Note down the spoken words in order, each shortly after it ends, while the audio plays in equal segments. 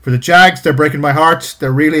For the Jags, they're breaking my heart. They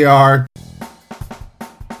really are.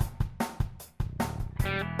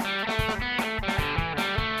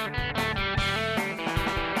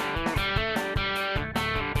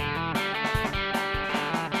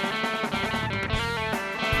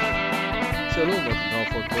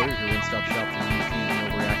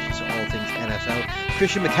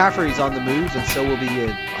 Christian McCaffrey's on the move, and so will be,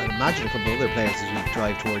 I'd imagine, a couple of other players as we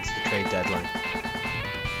drive towards the trade deadline.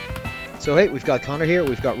 So hey, we've got Connor here,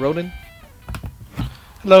 we've got Ronan.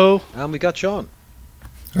 Hello. And we got Sean.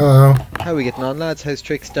 Hello. How are we getting on, lads? How's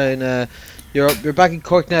tricks down? You're back in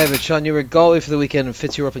Cork now, but Sean, you were in Galway for the weekend, and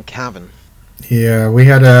Fitz, you were up in Cavan. Yeah, we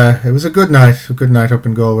had it was a good night up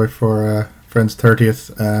in Galway for friend's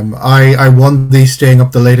 30th. I won the staying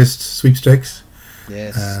up the latest sweepstakes.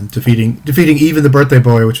 Yes. Defeating even the birthday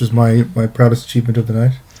boy, which was my proudest achievement of the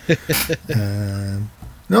night.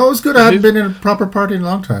 No, it was good. I hadn't been in a proper party in a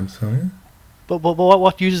long time, so yeah. But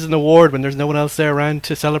what use is an award when there's no one else there around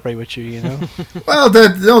to celebrate with you? You know. Well,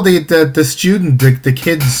 the student, the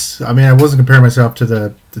kids. I mean, I wasn't comparing myself to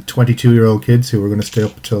the 22-year-old kids who were going to stay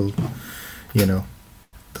up until, the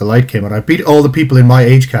light came on. I beat all the people in my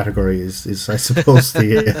age category. Is I suppose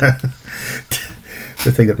the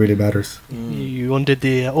thing that really matters. You undid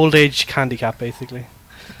the old age handicap, basically.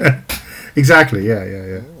 Exactly.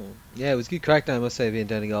 Yeah. Yeah, it was good crack now, I must say, being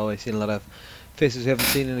down in Galway, seeing a lot of faces we haven't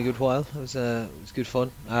seen in a good while. It was good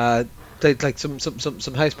fun. Played like some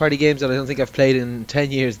house party games that I don't think I've played in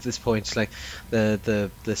 10 years at this point, like the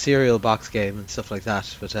cereal box game and stuff like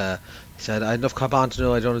that. But he said I had enough cop on to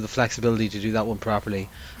know I don't have the flexibility to do that one properly.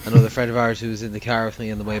 Another friend of ours who was in the car with me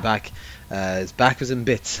on the way back, his back was in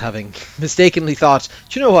bits, having mistakenly thought,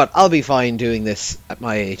 do you know what, I'll be fine doing this at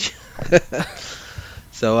my age.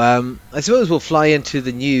 So I suppose we'll fly into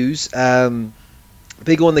the news.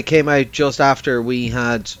 Big one that came out just after we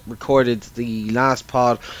had recorded the last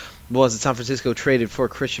pod was that San Francisco traded for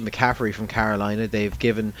Christian McCaffrey from Carolina. They've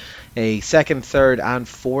given a second, third and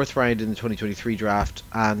fourth round in the 2023 draft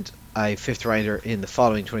and a fifth rounder in the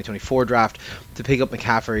following 2024 draft to pick up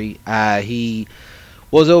McCaffrey. He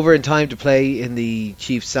was over in time to play in the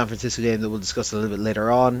Chiefs San Francisco game that we'll discuss a little bit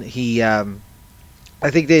later on. I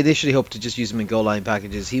think they initially hoped to just use him in goal line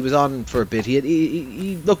packages. He was on for a bit.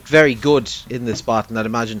 He looked very good in the spot, and I'd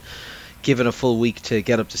imagine given a full week to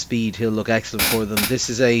get up to speed, he'll look excellent for them. This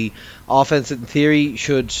is a offense that in theory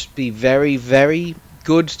should be very, very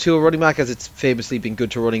good to a running back, as it's famously been good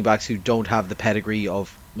to running backs who don't have the pedigree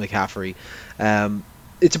of McCaffrey.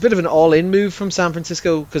 It's a bit of an all-in move from San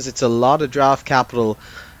Francisco because it's a lot of draft capital,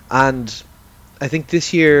 and I think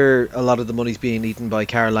this year a lot of the money's being eaten by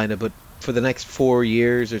Carolina, but for the next 4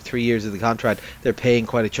 years or 3 years of the contract, they're paying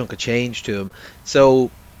quite a chunk of change to him.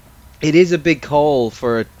 So it is a big call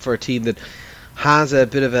for a team that has a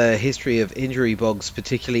bit of a history of injury bugs,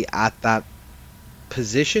 particularly at that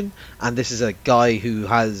position. And this is a guy who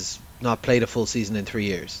has not played a full season in 3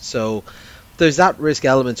 years. So there's that risk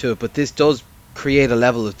element to it, but this does create a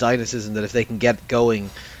level of dynamism that if they can get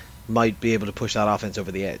going, might be able to push that offense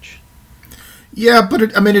over the edge. Yeah, but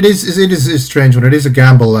it is a strange one. It is a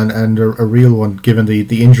gamble and a real one, given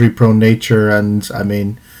the injury-prone nature. And, I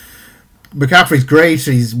mean, McCaffrey's great.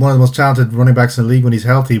 He's one of the most talented running backs in the league when he's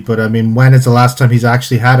healthy. But, I mean, when is the last time he's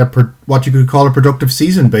actually had what you could call a productive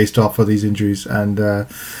season based off of these injuries? And the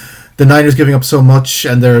Niners giving up so much,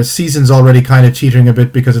 and their season's already kind of teetering a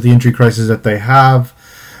bit because of the injury crisis that they have.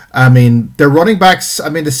 I mean, their running backs,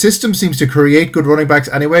 the system seems to create good running backs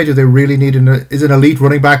anyway. Do they really need is an elite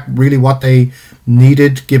running back really what they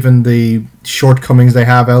needed given the shortcomings they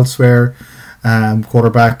have elsewhere,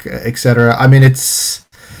 quarterback, etc.? I mean, it's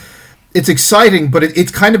exciting, but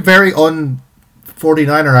it's kind of very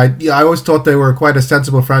 49er. I always thought they were quite a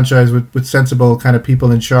sensible franchise with sensible kind of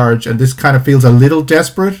people in charge, and this kind of feels a little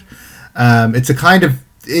desperate. It's a kind of,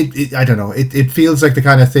 I don't know, it feels like the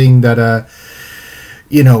kind of thing that a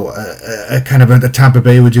kind of a Tampa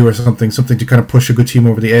Bay would do, or something to kind of push a good team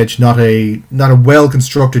over the edge, not a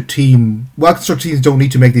well-constructed team. Well-constructed teams don't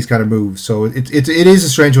need to make these kind of moves, so it is a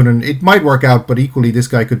strange one, and it might work out, but equally this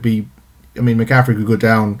guy could be, McCaffrey could go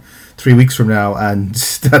down 3 weeks from now, and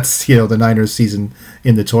that's, the Niners season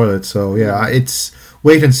in the toilet. So yeah, it's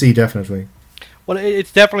wait and see, definitely. Well,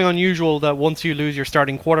 it's definitely unusual that once you lose your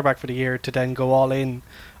starting quarterback for the year to then go all in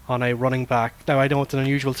on a running back. Now, I know it's an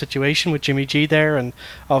unusual situation with Jimmy G there, and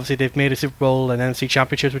obviously they've made a Super Bowl and NFC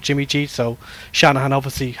Championships with Jimmy G, so Shanahan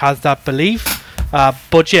obviously has that belief.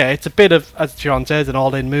 But yeah, it's a bit of, as John says, an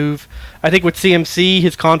all-in move. I think with CMC,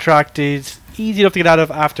 his contract is easy enough to get out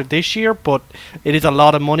of after this year, but it is a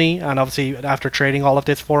lot of money, and obviously after trading all of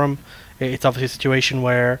this for him, it's obviously a situation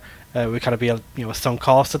where would kind of be a sunk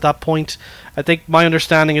cost at that point. I think my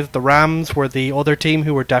understanding is that the Rams were the other team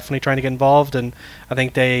who were definitely trying to get involved, and I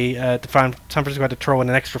think San Francisco had to throw in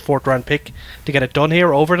an extra 4th round pick to get it done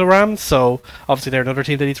here over the Rams. So obviously they're another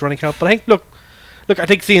team that needs running help. But I think Look, I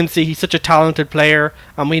think CMC, he's such a talented player,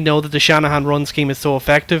 and we know that the Shanahan run scheme is so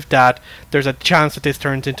effective that there's a chance that this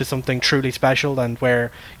turns into something truly special, and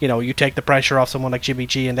where, you take the pressure off someone like Jimmy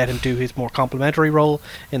G and let him do his more complementary role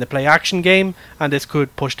in the play action game, and this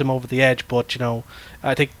could push them over the edge. But,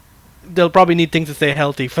 I think they'll probably need things to stay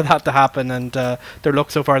healthy for that to happen, and their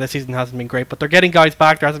luck so far this season hasn't been great. But they're getting guys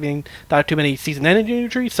back. There hasn't been that too many season-ending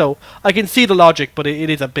injuries, so I can see the logic, but it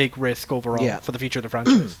is a big risk overall for the future of the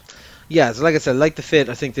franchise. Yeah, so like I said, like the fit,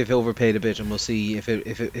 I think they've overpaid a bit, and we'll see if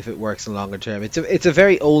it works in longer term. It's a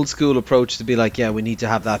very old school approach to be like, yeah, we need to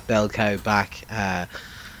have that bell cow back.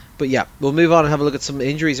 But yeah, we'll move on and have a look at some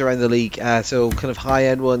injuries around the league. So kind of high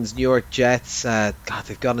end ones, New York Jets. God,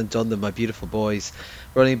 they've gone and done them, my beautiful boys.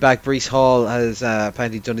 Running back Breece Hall has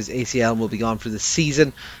apparently done his ACL and will be gone for the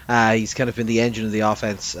season. He's kind of been the engine of the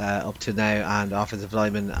offense up to now, and offensive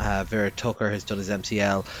lineman Vera Tucker has done his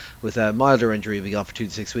MCL with a milder injury. Will be gone for 2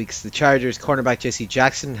 to 6 weeks. The Chargers cornerback J.C.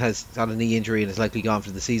 Jackson has got a knee injury and is likely gone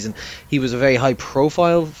for the season. He was a very high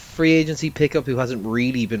profile free agency pickup who hasn't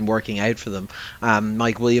really been working out for them.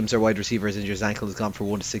 Mike Williams, our wide receiver, has injured his ankle, is gone for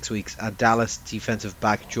 1 to 6 weeks. Dallas defensive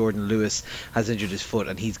back Jordan Lewis has injured his foot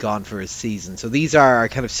and he's gone for his season. So these are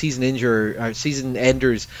kind of season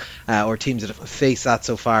enders, or teams that have faced that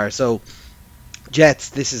so far. So Jets,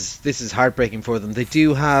 this is heartbreaking for them. They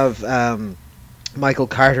do have Michael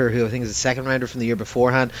Carter, who I think is a second rounder from the year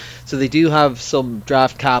beforehand, so they do have some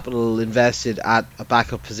draft capital invested at a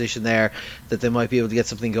backup position there that they might be able to get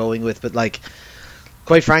something going with. But like,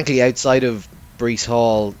 quite frankly, outside of Breece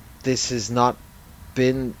Hall, this has not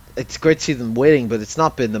been, it's great to see them winning, but it's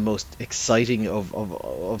not been the most exciting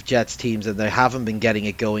of Jets teams, and they haven't been getting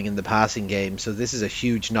it going in the passing game. So this is a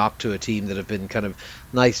huge knock to a team that have been kind of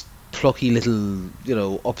nice, plucky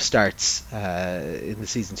little, upstarts in the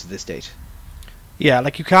season to this date. Yeah,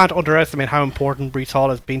 like you can't underestimate how important Breece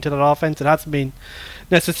Hall has been to that offense. It hasn't been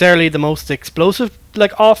necessarily the most explosive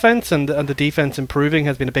offense, and the defense improving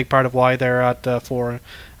has been a big part of why they're at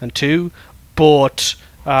 4-2. But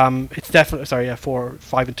it's definitely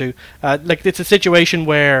 5-2. It's a situation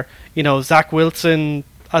where Zach Wilson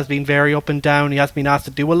has been very up and down. He has been asked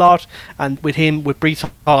to do a lot, and with Breece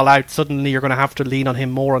Hall out, suddenly you're going to have to lean on him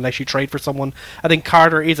more unless you trade for someone. I think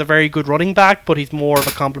Carter is a very good running back, but he's more of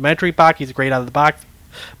a complementary back. He's great out of the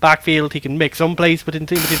backfield. He can make some plays between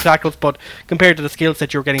tackles, but compared to the skill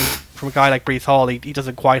set you're getting from a guy like Breece Hall, he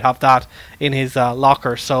doesn't quite have that in his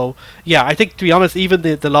locker. So yeah, I think, to be honest, even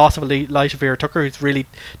the loss of Elijah Vera Tucker, who's really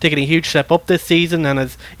taken a huge step up this season and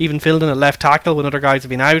has even filled in a left tackle when other guys have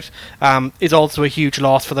been out, is also a huge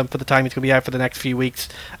loss for them for the time he's going to be out for the next few weeks.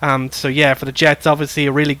 So yeah, for the Jets, obviously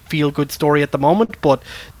a really feel-good story at the moment, but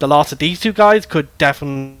the loss of these two guys could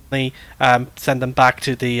definitely send them back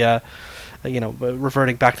to the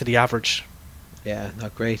reverting back to the average. Yeah,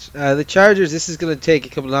 not great. The Chargers, this is going to take a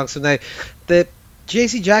couple of knocks from now. The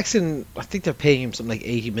J.C. Jackson, I think they're paying him something like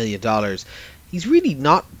 $80 million. He's really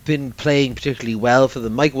not been playing particularly well for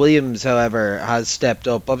them. Mike Williams, however, has stepped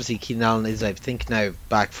up. Obviously, Keenan Allen is, I think, now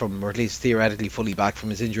back from, or at least theoretically fully back from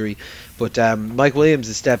his injury. But Mike Williams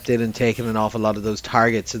has stepped in and taken an awful lot of those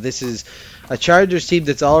targets. So this is a Chargers team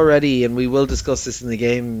that's already, and we will discuss this in the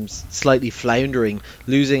games, slightly floundering,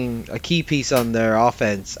 losing a key piece on their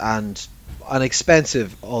offense and an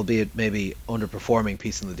expensive, albeit maybe underperforming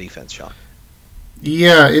piece in the defense, Sean.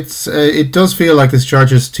 Yeah, it does feel like this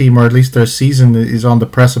Chargers team, or at least their season, is on the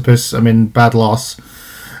precipice. I mean, bad loss,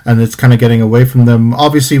 and it's kind of getting away from them.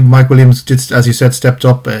 Obviously, Mike Williams did, as you said, stepped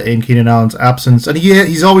up in Keenan Allen's absence, and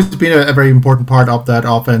he's always been a very important part of that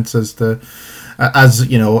offense as a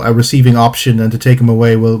receiving option, and to take him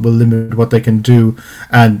away will limit what they can do,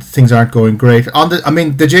 and things aren't going great.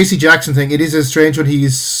 The J.C. Jackson thing, it is a strange one. He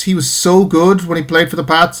was so good when he played for the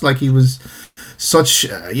Pats, like he was such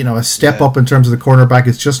a step up in terms of the cornerback.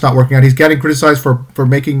 It's just not working out. He's getting criticized for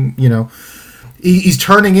making he's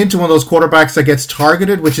turning into one of those quarterbacks that gets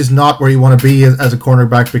targeted, which is not where you want to be as a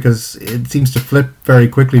cornerback, because it seems to flip very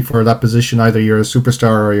quickly for that position. Either you're a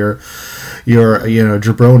superstar or you're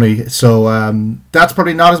jabroni. So that's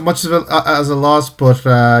probably not as much as a loss, but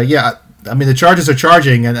the Chargers are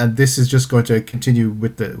charging, and this is just going to continue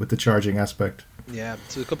with the charging aspect. Yeah,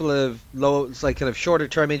 so a couple of low, it's like kind of shorter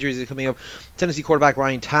term injuries are coming up. Tennessee quarterback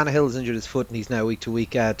Ryan Tannehill has injured his foot and he's now week to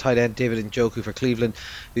week. Tight end David Njoku for Cleveland,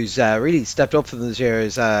 who's really stepped up from this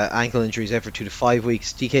year's ankle injuries out for 2 to 5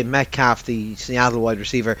 weeks. DK Metcalf, the Seattle wide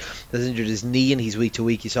receiver, has injured his knee and he's week to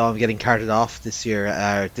week. You saw him getting carted off this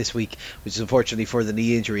week, which is unfortunately for the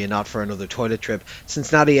knee injury and not for another toilet trip.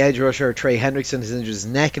 Cincinnati edge rusher Trey Hendrickson has injured his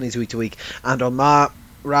neck and he's week to week. And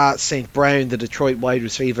Ra St. Brown, the Detroit wide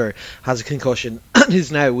receiver, has a concussion and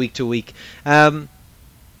is now week to week.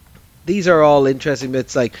 These are all interesting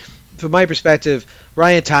bits. Like, from my perspective,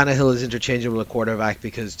 Ryan Tannehill is interchangeable at quarterback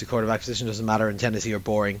because the quarterback position doesn't matter in Tennessee or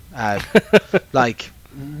boring. Like,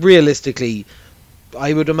 realistically,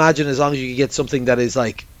 I would imagine as long as you can get something that is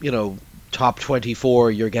like, top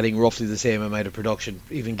 24, you're getting roughly the same amount of production,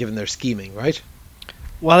 even given their scheming, right?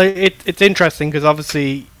 Well, it's interesting because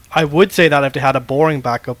obviously I would say that if they had a boring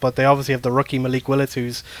backup, but they obviously have the rookie Malik Willis,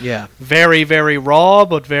 who's very, very raw,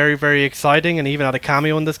 but very, very exciting, and even had a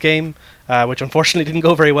cameo in this game, which unfortunately didn't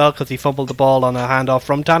go very well because he fumbled the ball on a handoff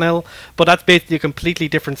from Tannehill. But that's basically a completely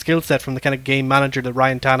different skill set from the kind of game manager that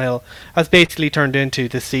Ryan Tannehill has basically turned into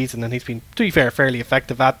this season, and he's been, to be fair, fairly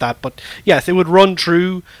effective at that. But yes, it would run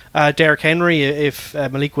through Derrick Henry if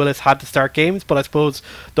Malik Willis had to start games, but I suppose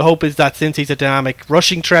the hope is that since he's a dynamic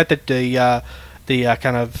rushing threat, that the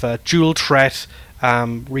kind of dual threat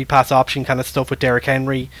repass option kind of stuff with Derrick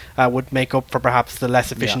Henry would make up for perhaps the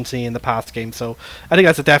less efficiency in the past game. So I think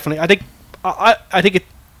that's a definitely. I think it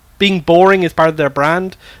being boring is part of their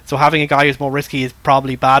brand. So having a guy who's more risky is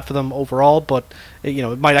probably bad for them overall. But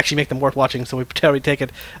it might actually make them worth watching. So we probably take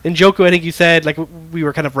it. Njoku, I think you said, like, we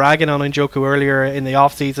were kind of ragging on Njoku earlier in the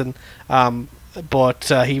off season.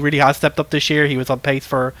 But he really has stepped up this year. He was on pace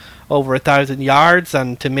for over 1,000 yards,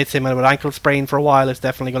 and to miss him with an ankle sprain for a while is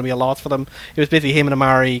definitely going to be a loss for them. It was basically him and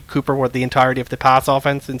Amari Cooper were the entirety of the pass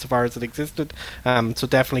offense insofar as it existed. So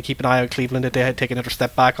definitely keep an eye on Cleveland if they had taken another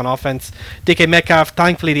step back on offense. DK Metcalf,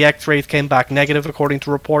 thankfully the X-rays came back negative according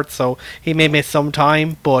to reports, so he may miss some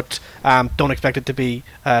time, but don't expect it to be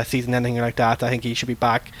season-ending like that. I think he should be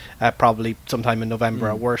back probably sometime in November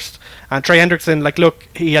at worst. And Trey Hendrickson, like, look,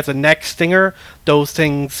 he has a neck stinger. Those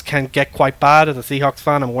things can get quite bad. As a Seahawks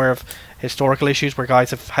fan, I'm aware of historical issues where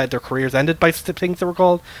guys have had their careers ended by things that were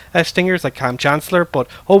called stingers, like Cam Chancellor, but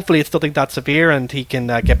hopefully it's nothing that severe and he can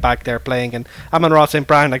get back there playing. And Amon-Ra St.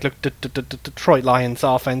 Brown, like, look, the Detroit Lions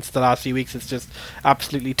offense the last few weeks is just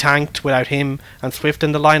absolutely tanked without him and Swift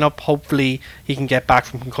in the lineup. Hopefully he can get back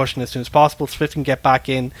from concussion as soon as possible. Swift can get back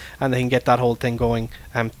in and they can get that whole thing going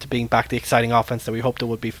to being back the exciting offense that we hoped it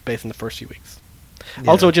would be based in the first few weeks.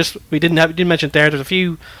 Yeah. Also, just we didn't mention it there. There's a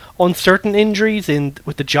few uncertain injuries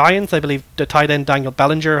with the Giants. I believe the tight end Daniel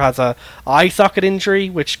Bellinger has a eye socket injury,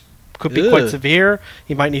 which could be quite severe.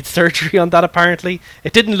 He might need surgery on that. Apparently,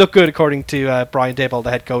 it didn't look good according to Brian Daboll,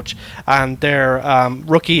 the head coach. And their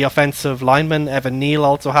rookie offensive lineman Evan Neal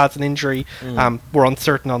also has an injury. We're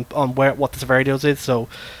uncertain on what the severity of those is. So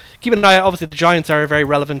keep an eye. Obviously, the Giants are a very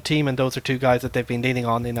relevant team, and those are two guys that they've been leaning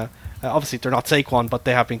on in a. Obviously, they're not Saquon, but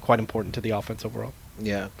they have been quite important to the offense overall.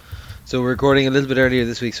 Yeah. So we're recording a little bit earlier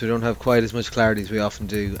this week, so we don't have quite as much clarity as we often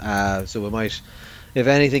do. So we might, if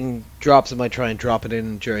anything drops, I might try and drop it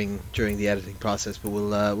in during the editing process. But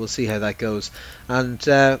we'll see how that goes. And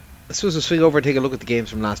I suppose we'll swing over and take a look at the games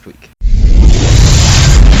from last week.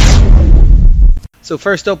 So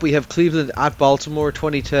first up, we have Cleveland at Baltimore,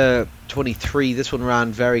 20-23. This one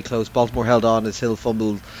ran very close. Baltimore held on as Hill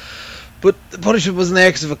fumbled. But the punishment wasn't there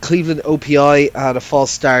because of a Cleveland OPI had a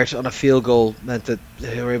false start on a field goal, meant that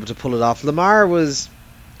they were able to pull it off. Lamar was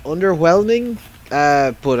underwhelming,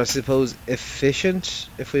 but I suppose efficient,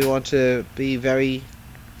 if we want to be very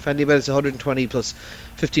friendly about it. It's 120 plus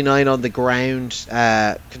 59 on the ground,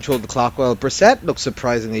 controlled the clock well. Brissett looked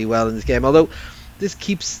surprisingly well in this game, although this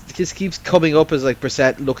keeps coming up as like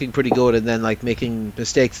Brissett looking pretty good and then like making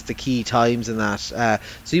mistakes at the key times and that. So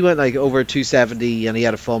he went like over 270 and he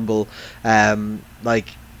had a fumble. Like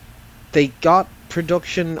they got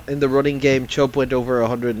production in the running game. Chubb went over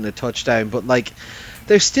 100 and a touchdown, but like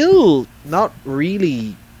they're still not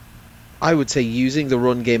really, I would say, using the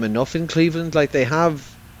run game enough in Cleveland. Like they have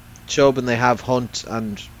Chubb and they have Hunt,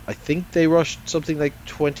 and I think they rushed something like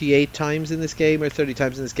 28 times in this game or 30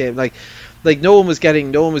 times in this game. Like no one was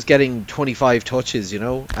getting 25 touches, you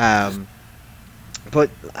know. But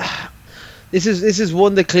this is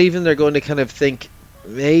one that Cleveland are going to kind of think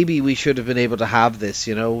maybe we should have been able to have this,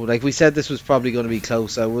 you know. Like we said, this was probably going to be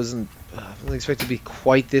close. I wasn't expecting to be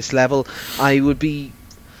quite this level. I would be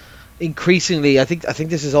increasingly, I think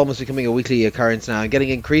this is almost becoming a weekly occurrence now. I'm getting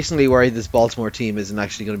increasingly worried this Baltimore team isn't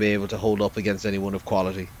actually going to be able to hold up against anyone of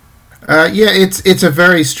quality. Yeah, it's a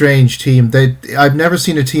very strange team. I've never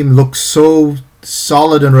seen a team look so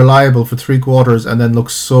solid and reliable for 3 quarters and then look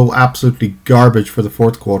so absolutely garbage for the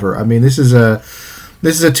fourth quarter. I mean, this is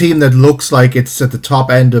a team that looks like it's at the top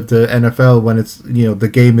end of the NFL when it's the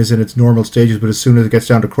game is in its normal stages, but as soon as it gets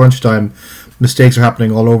down to crunch time, mistakes are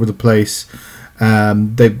happening all over the place.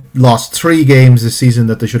 They've lost 3 games this season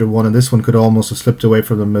that they should have won, and this one could almost have slipped away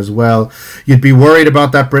from them as well. You'd be worried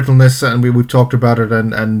about that brittleness, and we've talked about it,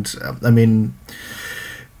 and I mean,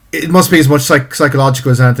 it must be as much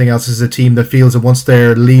psychological as anything else. As a team that feels that once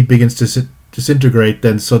their lead begins to disintegrate,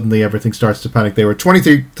 then suddenly everything starts to panic. They were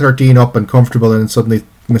 23-13 up and comfortable, and then suddenly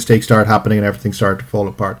mistakes start happening and everything started to fall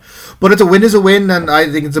apart. But a win is a win, and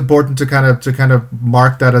I think it's important to kind of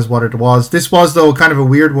mark that as what it was. This was, though, kind of a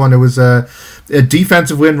weird one. It was a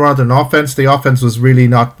defensive win rather than offense. The offense was really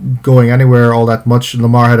not going anywhere all that much.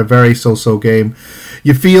 Lamar had a very so-so game.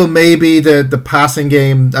 You feel maybe the passing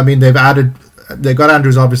game, I mean, they've got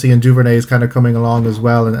Andrews obviously, and Duvernay is kind of coming along as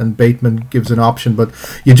well, and Bateman gives an option, but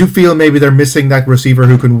you do feel maybe they're missing that receiver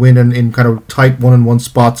who can win in kind of tight one-on-one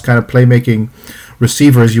spots, kind of playmaking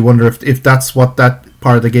receivers. You wonder if that's what that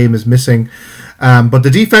part of the game is missing. But the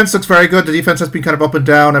defense looks very good. The defense has been kind of up and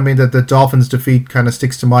down. I mean, the Dolphins' defeat kind of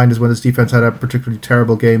sticks to mind as when this defense had a particularly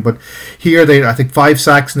terrible game. But here, I think 5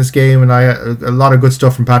 sacks in this game, and a lot of good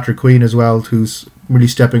stuff from Patrick Queen as well, who's really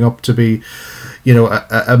stepping up to be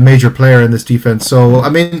a major player in this defense. So, I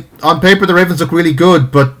mean, on paper, the Ravens look really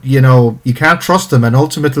good, but, you can't trust them. And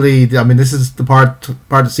ultimately, I mean, this is the part of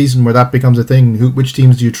the season where that becomes a thing. Which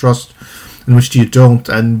teams do you trust and which do you don't?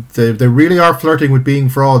 And they really are flirting with being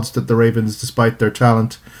frauds, that the Ravens, despite their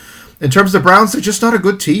talent. In terms of the Browns, they're just not a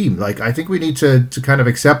good team. Like, I think we need to kind of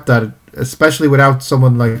accept that, especially without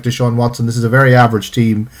someone like Deshaun Watson. This is a very average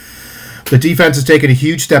team. The defense has taken a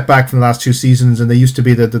huge step back from the last 2 seasons, and they used to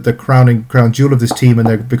be the crown jewel of this team, and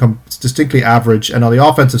they've become distinctly average. And on the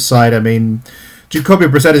offensive side, I mean, Jacoby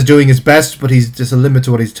Brissett is doing his best, but he's just a limit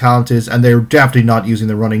to what his talent is, and they're definitely not using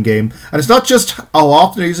the running game. And it's not just how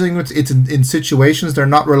often they're using it, it's in situations. They're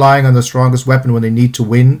not relying on the strongest weapon when they need to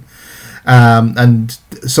win. And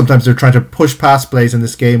sometimes they're trying to push pass plays in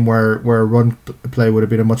this game where run play would have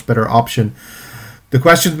been a much better option. The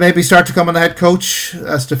questions maybe start to come on the head coach,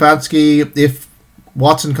 Stefanski. If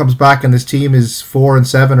Watson comes back and this team is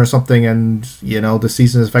 4-7 or something, and the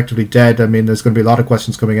season is effectively dead, I mean, there's going to be a lot of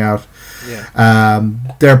questions coming out. Yeah.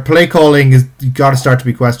 Their play calling is got to start to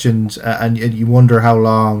be questioned, and you wonder how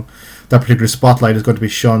long that particular spotlight is going to be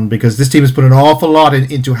shunned, because this team has put an awful lot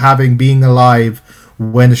into being alive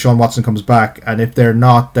when Deshaun Watson comes back, and if they're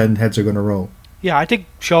not, then heads are going to roll. Yeah, I think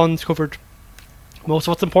Sean's covered most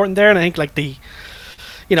of what's important there, and I think they're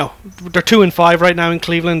 2-5 right now in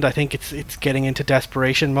Cleveland. I think it's getting into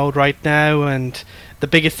desperation mode right now, and the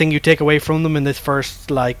biggest thing you take away from them in this first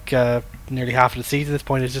nearly half of the season at this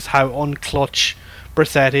point is just how unclutch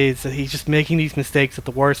Brissett is. He's just making these mistakes at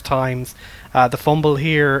the worst times. The fumble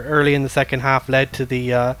here early in the second half led to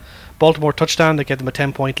the Baltimore touchdown to get them a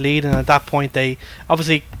 10-point lead, and at that point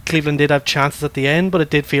Cleveland did have chances at the end, but it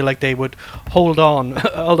did feel like they would hold on.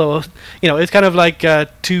 Although it's kind of like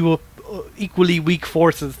two equally weak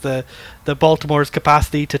forces, the Baltimore's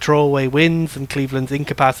capacity to throw away wins and Cleveland's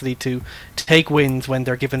incapacity to take wins when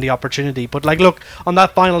they're given the opportunity. But look, on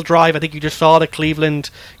that final drive, I think you just saw that Cleveland,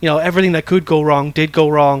 everything that could go wrong did go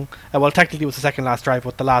wrong. Well, technically it was the second last drive,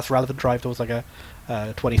 but the last relevant drive, there was like a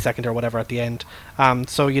 20-second or whatever at the end.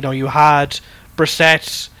 So you had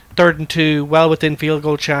Brissett 3rd and 2, well within field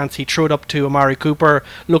goal chance. He threw it up to Amari Cooper,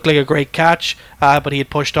 looked like a great catch, but he had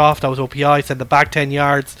pushed off. That was OPI. Sent the back 10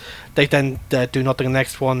 yards. They then do nothing the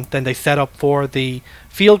next one. Then they set up for the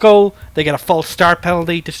field goal. They get a false start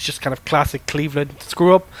penalty. This is just kind of classic Cleveland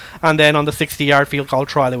screw up. And then on the 60-yard field goal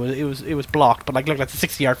try, it was blocked. But look, that's a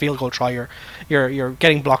 60-yard field goal try. You're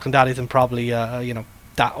getting blocked, and that isn't probably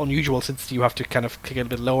that unusual, since you have to kind of kick it a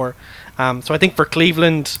bit lower. So I think for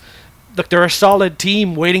Cleveland, look, they're a solid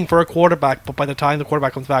team waiting for a quarterback, but by the time the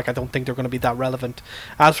quarterback comes back, I don't think they're going to be that relevant.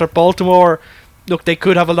 As for Baltimore, look, they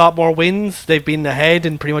could have a lot more wins. They've been ahead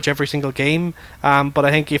in pretty much every single game, but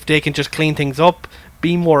I think if they can just clean things up,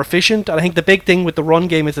 be more efficient. And I think the big thing with the run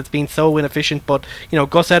game is it's been so inefficient, but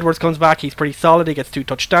Gus Edwards comes back, he's pretty solid, he gets 2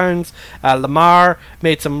 touchdowns. Lamar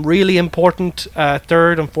made some really important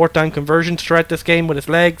 3rd and 4th down conversions throughout this game with his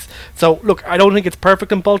legs. So look, I don't think it's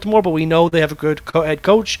perfect in Baltimore, but we know they have a good head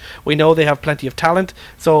coach, we know they have plenty of talent,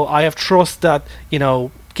 so I have trust that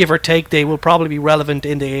give or take, they will probably be relevant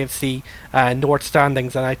in the AFC North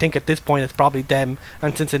standings, and I think at this point it's probably them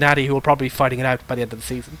and Cincinnati who will probably be fighting it out by the end of the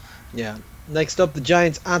season. Yeah. Next up, the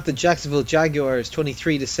Giants at the Jacksonville Jaguars,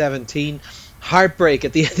 23-17. heartbreak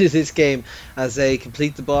at the end of this game as they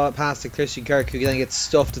complete the ball pass to Christian Kirk, who then gets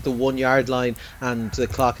stuffed at the 1 yard line and the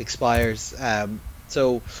clock expires.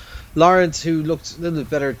 So Lawrence, who looked a little bit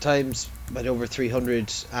better at times, went over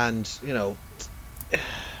 300, and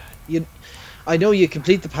I know you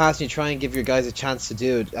complete the pass and you try and give your guys a chance to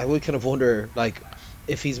do it. I would kind of wonder, like,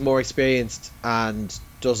 if he's more experienced and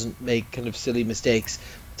doesn't make kind of silly mistakes,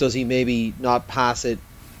 does he maybe not pass it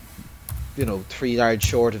 3 yards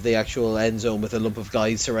short of the actual end zone with a lump of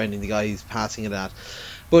guys surrounding the guy he's passing it at?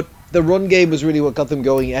 But the run game was really what got them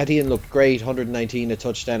going. Etienne looked great, 119, a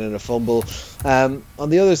touchdown and a fumble. On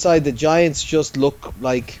the other side, the Giants just look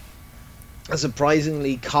like a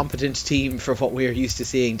surprisingly competent team for what we're used to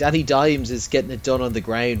seeing. Danny Dimes is getting it done on the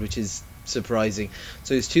ground, which is surprising.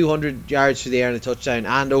 So he's 200 yards through the air and a touchdown,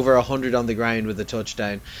 and over 100 on the ground with a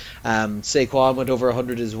touchdown. Saquon went over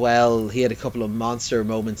 100 as well. He had a couple of monster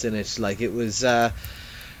moments in it. Like, it was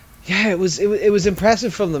it was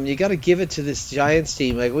impressive from them. You got to give it to this Giants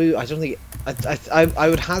team. Like, I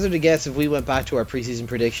would hazard a guess, if we went back to our preseason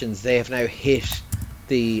predictions, they have now hit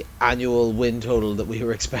the annual win total that we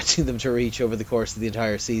were expecting them to reach over the course of the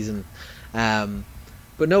entire season.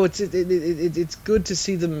 But no, it's good to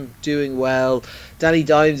see them doing well. Danny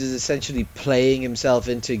Dimes is essentially playing himself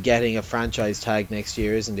into getting a franchise tag next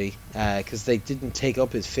year, isn't he? Because they didn't take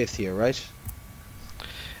up his 5th year, right?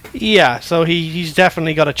 Yeah, so he's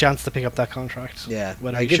definitely got a chance to pick up that contract. Yeah,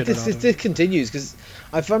 this continues, because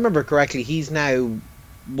if I remember correctly, he's now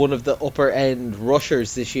one of the upper end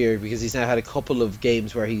rushers this year, because he's now had a couple of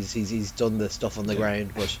games where he's done the stuff on the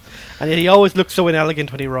ground. But and he always looks so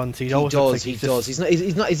inelegant when he runs. He does.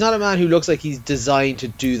 He's not a man who looks like he's designed to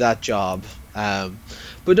do that job. But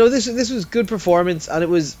no, this was good performance, and it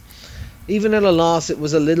was, even in a loss, it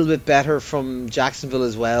was a little bit better from Jacksonville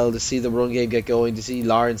as well, to see the run game get going, to see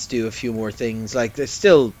Lawrence do a few more things. Like, they're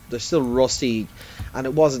still rusty, and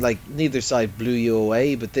it wasn't like neither side blew you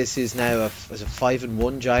away, but this is now a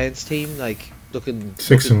 5-1 Giants team, like, looking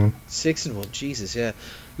 6-1. 6-1, Jesus, yeah,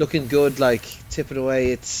 looking good, like, tipping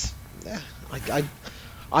away. It's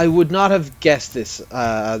I would not have guessed this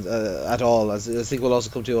at all, as I think we'll also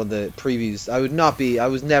come to on the previews. I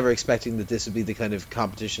was never expecting that this would be the kind of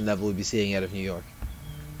competition level we'd be seeing out of New York.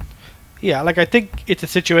 Yeah, like, I think it's a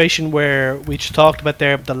situation where we just talked about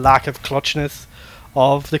there the lack of clutchness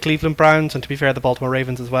of the Cleveland Browns, and to be fair, the Baltimore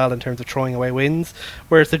Ravens as well, in terms of throwing away wins,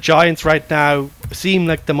 whereas the Giants right now seem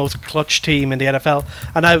like the most clutch team in the NFL.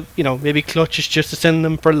 And now, maybe clutch is just a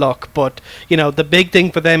synonym for luck, but the big thing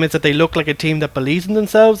for them is that they look like a team that believes in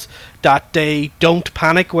themselves, that they don't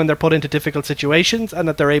panic when they're put into difficult situations, and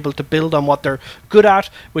that they're able to build on what they're good at,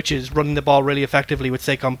 which is running the ball really effectively with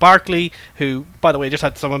Saquon Barkley, who, by the way, just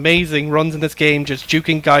had some amazing runs in this game, just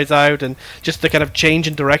juking guys out, and just the kind of change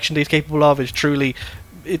in direction that he's capable of is truly,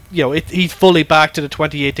 he's fully back to the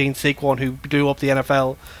 2018 Saquon who blew up the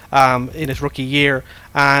NFL in his rookie year.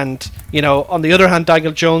 And on the other hand,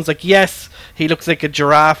 Daniel Jones, like, yes, he looks like a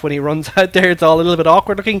giraffe when he runs out there. It's all a little bit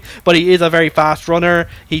awkward looking, but he is a very fast runner.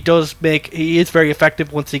 He is very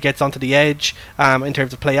effective once he gets onto the edge, in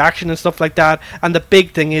terms of play action and stuff like that. And the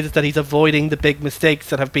big thing is that he's avoiding the big mistakes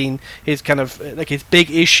that have been his kind of like his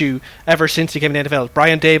big issue ever since he came in the NFL.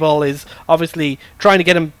 Brian Daboll is obviously trying to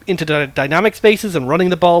get him into the dynamic spaces and running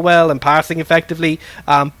the ball well and passing effectively,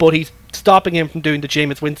 but he's stopping him from doing the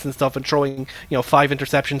Jameis Winston stuff and throwing 5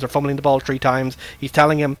 interceptions or fumbling the ball 3 times. He's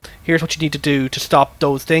telling him, here's what you need to do to stop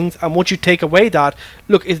those things. And once you take away that,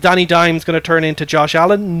 look, is Danny Dimes going to turn into Josh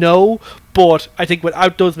Allen? No, but I think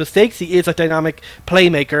without those mistakes, he is a dynamic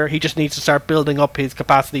playmaker. He just needs to start building up his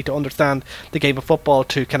capacity to understand the game of football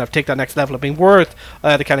to kind of take that next level of being worth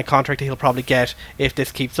the kind of contract that he'll probably get if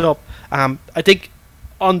this keeps up. So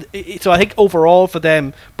I think overall for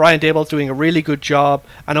them, Brian Daboll's doing a really good job,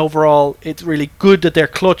 and overall it's really good that they're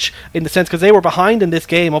clutch in the sense, because they were behind in this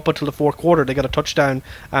game up until the 4th quarter. They got a touchdown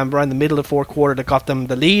around the middle of the 4th quarter that got them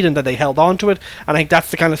the lead, and then they held on to it. And I think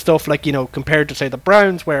that's the kind of stuff, like, compared to, say, the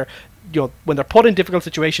Browns, where when they're put in difficult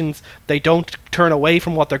situations, they don't turn away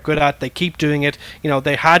from what they're good at. They keep doing it.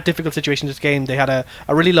 They had difficult situations this game. They had a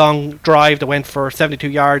really long drive that went for 72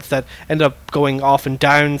 yards that ended up going off in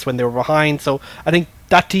downs when they were behind. So I think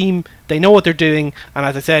that team, they know what they're doing, and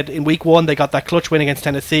as I said, in week 1 they got that clutch win against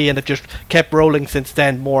Tennessee, and they've just kept rolling since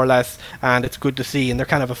then, more or less, and it's good to see, and they're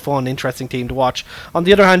kind of a fun, interesting team to watch. On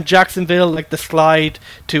the other hand, Jacksonville, like, the slide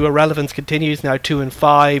to irrelevance continues, now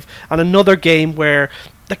 2-5, and another game where,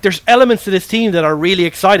 like, there's elements to this team that are really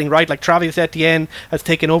exciting, right? Like, Travis Etienne has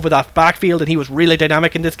taken over that backfield, and he was really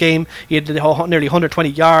dynamic in this game. He had nearly 120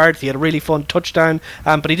 yards. He had a really fun touchdown,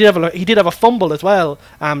 but he did have a fumble as well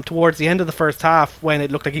towards the end of the first half when it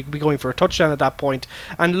looked like he could be going for a touchdown at that point.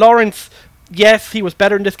 And Lawrence, yes, he was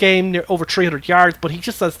better in this game, over 300 yards, but he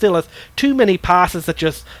just still has too many passes that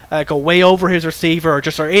just go way over his receiver or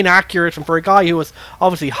just are inaccurate. And for a guy who was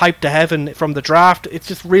obviously hyped to heaven from the draft, it's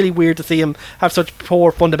just really weird to see him have such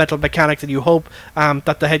poor fundamental mechanics, and you hope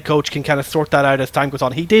that the head coach can kind of sort that out as time goes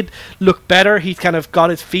on. He did look better. He's kind of got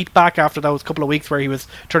his feet back after those couple of weeks where he was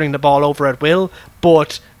turning the ball over at will,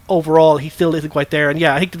 but overall he still isn't quite there. And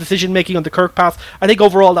yeah, I think the decision making on the Kirk pass, I think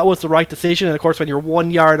overall that was the right decision. And of course, when you're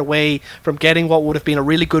 1 yard away from getting what would have been a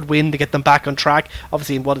really good win to get them back on track,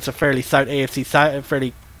 obviously in what is a fairly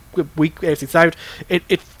fairly weak AFC South,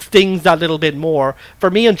 it stings that little bit more.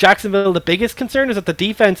 For me in Jacksonville, the biggest concern is that the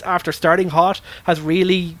defense, after starting hot, has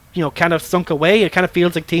really kind of sunk away. It kind of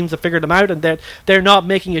feels like teams have figured them out and they're not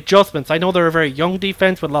making adjustments. I know they're a very young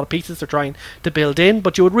defense with a lot of pieces they're trying to build in,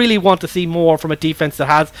 but you would really want to see more from a defense that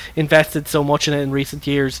has invested so much in it in recent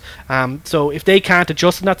years. So if they can't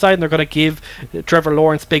adjust on that side and they're going to give Trevor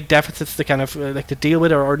Lawrence big deficits to kind of to deal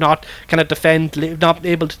with, or not kind of not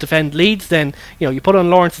able to defend leads, then you put on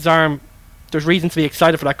Lawrence's arm. There's reason to be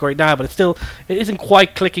excited for that right now, but it isn't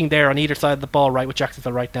quite clicking there on either side of the ball right with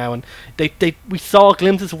Jacksonville right now. And we saw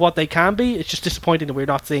glimpses of what they can be. It's just disappointing that we're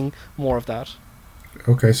not seeing more of that.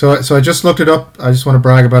 Okay, so I just looked it up. I just want to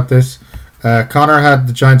brag about this. Connor had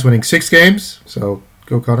the Giants winning 6 games, so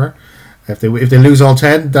go Connor. If they lose all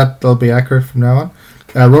 10, that'll be accurate from now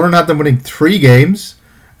on. Ronan had them winning 3 games,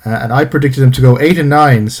 and I predicted them to go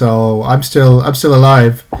 8-9. So I'm still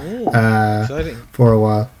alive. Exciting. For a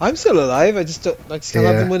while. I'm still alive. I just can't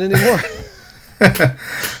have them win anymore.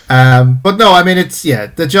 But no, I mean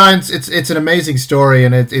the Giants. It's an amazing story,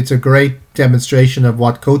 and it's a great demonstration of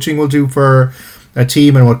what coaching will do for a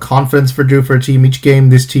team and what confidence will do for a team. Each game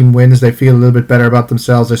this team wins, they feel a little bit better about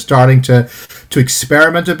themselves. They're starting to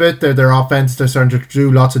experiment a bit. Their offense, they're starting to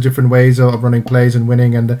do lots of different ways of running plays and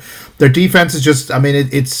winning, and their defense is just. I mean,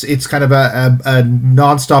 it's kind of a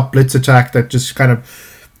non-stop blitz attack that just kind of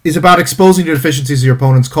is about exposing the deficiencies of your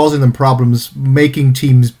opponents, causing them problems, making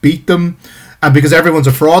teams beat them. And because everyone's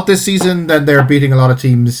a fraud this season, then they're beating a lot of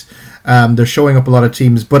teams. They're showing up a lot of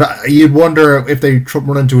teams. But you'd wonder if they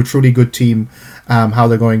run into a truly good team, how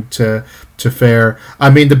they're going to fare. I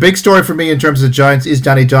mean, the big story for me in terms of the Giants is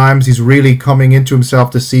Danny Dimes. He's really coming into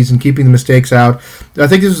himself this season, keeping the mistakes out. I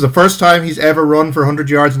think this was the first time he's ever run for 100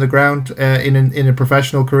 yards on the ground in a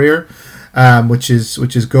professional career, which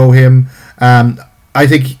is go him. I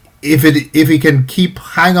think if he can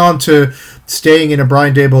hang on to staying in a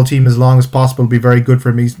Brian Daboll team as long as possible, it'll be very good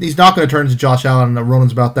for him. He's not going to turn into Josh Allen, and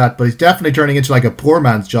Ronan's about that, but he's definitely turning into like a poor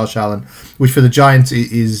man's Josh Allen, which for the Giants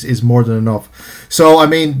is more than enough. So, I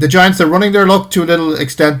mean, the Giants, they're running their luck to a little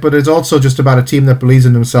extent, but it's also just about a team that believes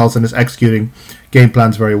in themselves and is executing game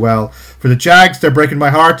plans very well. For the Jags, they're breaking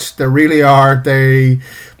my heart. They really are. This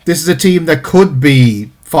is a team that could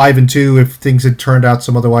be 5-2 if things had turned out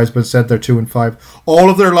some otherwise, but instead they're 2-5. All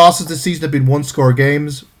of their losses this season have been 1-score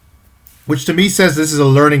games, which to me says this is a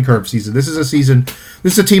learning curve season. This is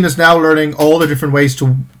a team that's now learning all the different ways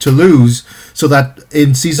to lose, so that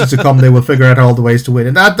in seasons to come they will figure out all the ways to win.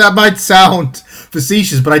 And that might sound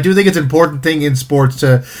facetious, but I do think it's an important thing in sports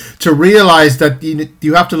to realize that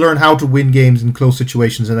you have to learn how to win games in close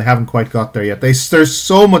situations, and they haven't quite got there yet. They're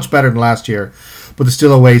so much better than last year, but there's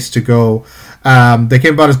still a ways to go. They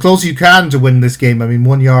came about as close as you can to win this game. I mean,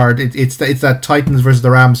 1 yard. It's that Titans versus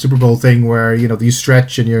the Rams Super Bowl thing where you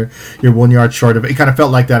stretch and you're 1 yard short of it. It kind of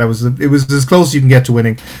felt like that. It was as close as you can get to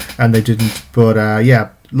winning, and they didn't. But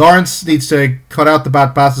Lawrence needs to cut out the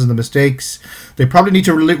bad passes and the mistakes. They probably need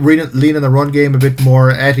to lean in the run game a bit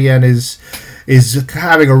more. Etienne is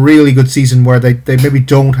having a really good season where they maybe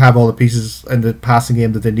don't have all the pieces in the passing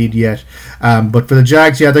game that they need yet. But for the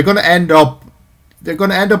Jags, they're going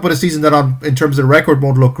to end up with a season that, in terms of the record,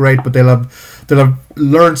 won't look great, but they'll have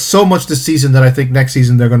learned so much this season that I think next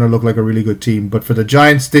season they're going to look like a really good team. But for the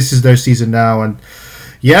Giants, this is their season now, and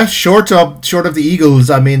short of the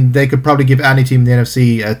Eagles, I mean, they could probably give any team in the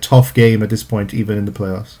NFC a tough game at this point, even in the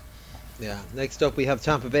playoffs. Yeah. Next up, we have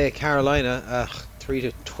Tampa Bay, Carolina,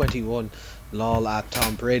 3-21. Lol at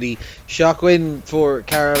Tom Brady. Shock win for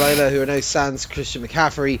Carolina, who are now sans Christian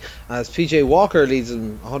McCaffrey, as PJ Walker leads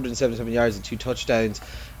them 177 yards and 2 touchdowns.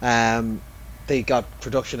 They got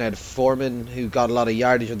production out of Foreman, who got a lot of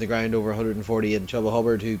yardage on the ground, over 140, and Chuba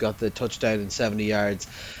Hubbard, who got the touchdown and 70 yards,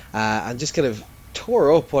 and just kind of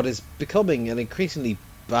tore up what is becoming an increasingly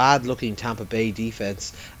bad looking Tampa Bay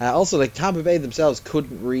defense. Also, like, Tampa Bay themselves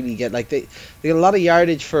couldn't really get, like, they got a lot of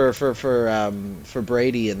yardage for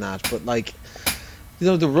Brady and that, but like,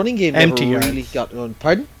 the running game never really got on.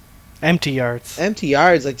 Pardon? Empty yards. Empty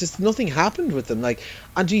yards, like just nothing happened with them. Like,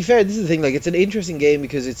 and to be fair, this is the thing. Like, it's an interesting game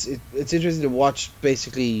because it's interesting to watch.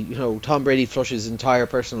 Basically, Tom Brady flush his entire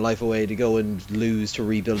personal life away to go and lose to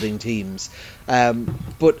rebuilding teams.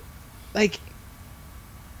 But like,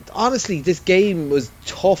 honestly, this game was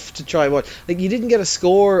tough to try and watch. Like, you didn't get a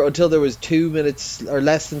score until there was 2 minutes or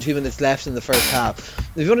less than 2 minutes left in the first half.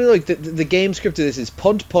 If you want to know, like, the game script of this is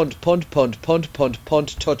punt, punt, punt, punt, punt, punt,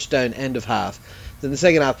 punt, touchdown, end of half. Then the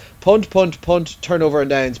second half, punt, punt, punt, turnover and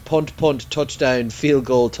downs, punt, punt, touchdown, field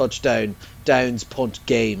goal, touchdown, downs, punt,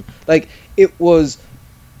 game. Like, it was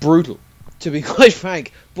brutal, to be quite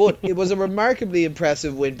frank. But it was a remarkably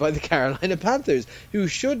impressive win by the Carolina Panthers, who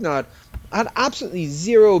had absolutely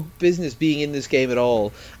zero business being in this game at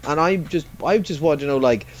all. And I just want to know,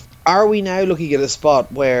 like, are we now looking at a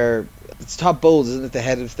spot where it's Todd Bowles, isn't it, the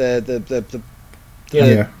head of the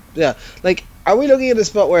yeah. Like, are we looking at a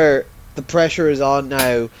spot where the pressure is on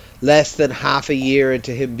now, less than half a year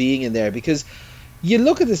into him being in there? Because you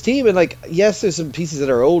look at this team and, like, yes, there's some pieces that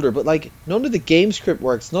are older, but, like, none of the game script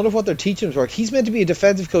works. None of what they're teaching him works. He's meant to be a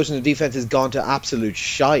defensive coach, and the defense has gone to absolute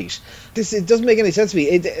shite. It doesn't make any sense to me.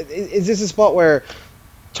 Is this a spot where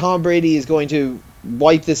Tom Brady is going to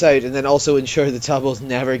wipe this out and then also ensure that Todd Bowles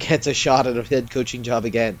never gets a shot at a head coaching job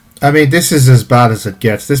again? I mean, this is as bad as it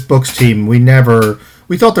gets. This Bucs team,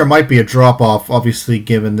 we thought there might be a drop-off, obviously,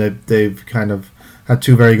 given that they've kind of had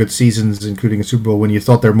 2 very good seasons, including a Super Bowl, when you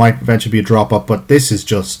thought there might eventually be a drop-off, but this is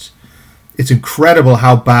just... It's incredible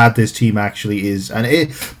how bad this team actually is.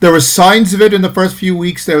 And there were signs of it in the first few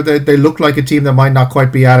weeks. They looked like a team that might not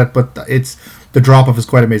quite be at it, but the drop-off is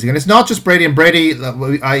quite amazing. And it's not just Brady. And Brady,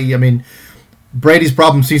 I mean, Brady's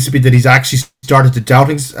problem seems to be that he's actually started to doubt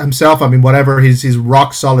himself. I mean, whatever his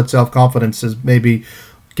rock-solid self-confidence is, maybe...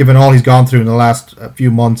 given all he's gone through in the last few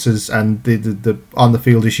months and the on the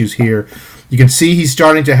field issues here, you can see he's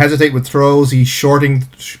starting to hesitate with throws. He's throwing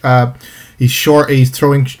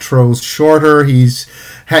throws shorter. He's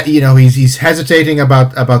hesitating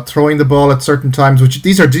about throwing the ball at certain times. Which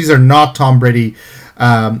these are not Tom Brady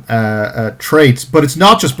traits, but it's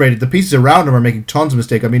not just Brady. The pieces around him are making tons of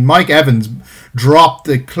mistakes. I mean, Mike Evans dropped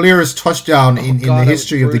the clearest touchdown in the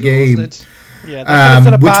history of the game. Yeah, that's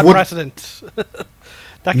a bad precedent.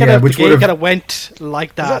 The game kind of went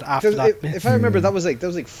like that after that. If I remember, that was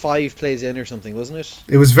like 5 plays in or something, wasn't it?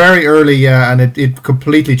 It was very early, yeah, and it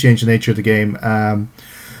completely changed the nature of the game.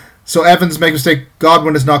 So Evans makes a mistake.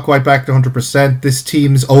 Godwin is not quite back to 100%. This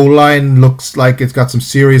team's O-line looks like it's got some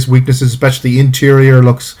serious weaknesses, especially the interior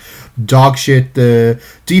looks dog shit. The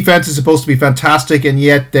defense is supposed to be fantastic, and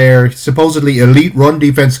yet their supposedly elite run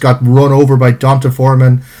defense got run over by Donta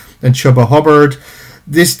Foreman and Chuba Hubbard.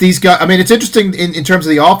 These guys, I mean, it's interesting in terms of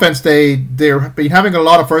the offense. They've been having a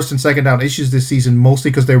lot of first and second down issues this season, mostly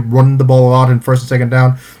because they run the ball a lot in first and second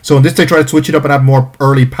down. So in this, they try to switch it up and have more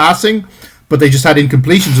early passing, but they just had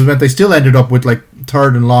incompletions, which meant they still ended up with like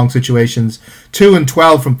third and long situations, 2 and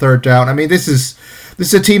 12 from third down. I mean, this is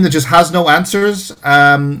a team that just has no answers,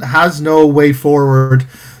 has no way forward,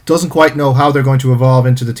 doesn't quite know how they're going to evolve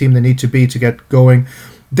into the team they need to be to get going.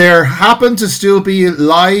 They happen to still be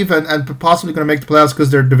live and possibly going to make the playoffs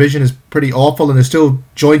because their division is pretty awful, and they're still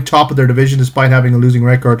joint top of their division despite having a losing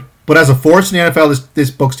record. But as a force in the NFL, this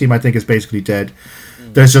Bucs team, I think, is basically dead.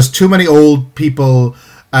 There's just too many old people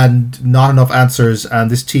and not enough answers, and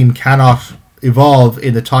this team cannot evolve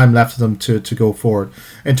in the time left for them to go forward.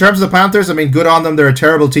 In terms of the Panthers, I mean, good on them. They're a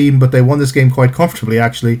terrible team, but they won this game quite comfortably,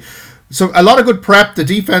 actually. So a lot of good prep. The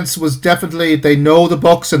defense was definitely, they know the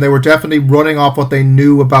Bucs, and they were definitely running off what they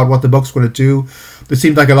knew about what the Bucs were going to do. There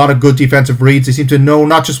seemed like a lot of good defensive reads. They seemed to know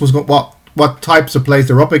not just what types of plays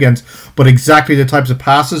they're up against, but exactly the types of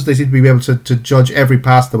passes. They seemed to be able to judge every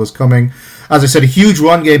pass that was coming. As I said, a huge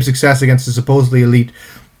run game success against the supposedly elite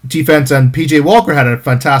defense, and PJ Walker had a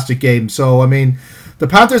fantastic game. So, I mean, the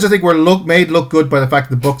Panthers, I think, were made look good by the fact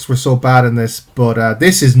that the Bucs were so bad in this, but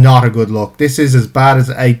this is not a good look. This is as bad as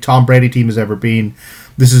a Tom Brady team has ever been.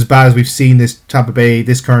 This is as bad as we've seen this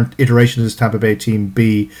current iteration of this Tampa Bay team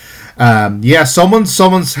be.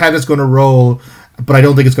 Someone's head is going to roll, but I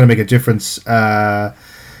don't think it's going to make a difference. I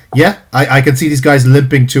can see these guys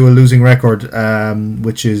limping to a losing record,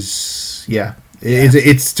 which is,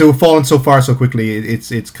 it's to have fallen so far so quickly.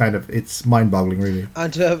 It's mind-boggling, really.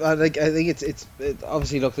 And I think it's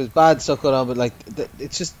obviously, look, there's bad stuff going on, but like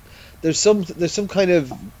it's just there's some kind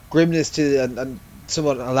of grimness to and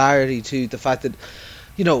somewhat hilarity to the fact that,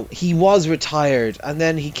 you know, he was retired and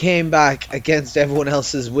then he came back against everyone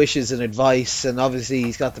else's wishes and advice, and obviously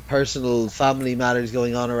he's got the personal family matters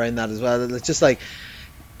going on around that as well. It's just like,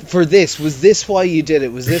 for this? Was this why you did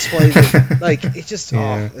it? Was this why like it just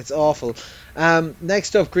it's awful.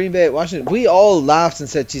 Next up, Green Bay at Washington. We all laughed and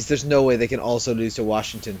said, geez, there's no way they can also lose to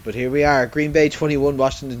Washington, but here we are. Green Bay 21,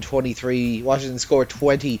 Washington 23. Washington scored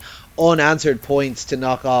 20 unanswered points to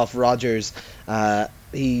knock off Rodgers.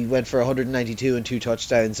 He went for 192 and 2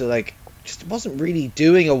 touchdowns, so like just wasn't really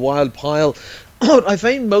doing a wild pile. What I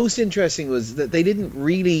find most interesting was that they didn't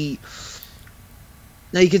really.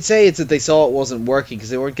 Now you could say it's that they saw it wasn't working because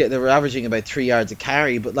they were averaging about 3 yards a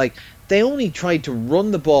carry, but like they only tried to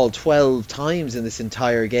run the ball 12 times in this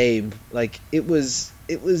entire game. Like it was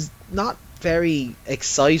not very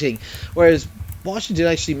exciting, whereas Washington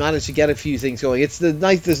actually managed to get a few things going. It's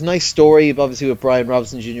there's a nice story obviously with Brian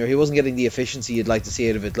Robinson Jr. He wasn't getting the efficiency you'd like to see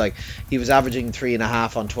out of it. Like he was averaging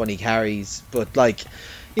 3.5 on 20 carries, but like,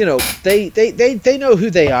 you know, they know who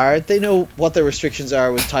they are. They know what their restrictions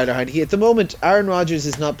are with Tyler Heineke. At the moment, Aaron Rodgers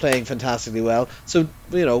is not playing fantastically well, so,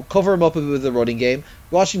 you know, cover him up with the running game.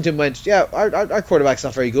 Washington went, our quarterback's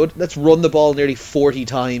not very good. Let's run the ball nearly 40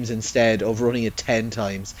 times instead of running it 10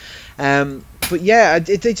 times. But yeah,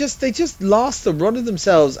 they just lost the run of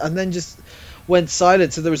themselves and then just went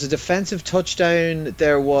silent. So there was a defensive touchdown.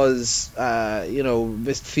 There was,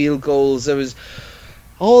 missed field goals. There was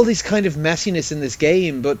all this kind of messiness in this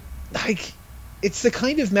game, but like it's the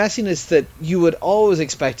kind of messiness that you would always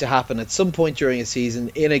expect to happen at some point during a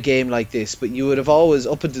season in a game like this, but you would have always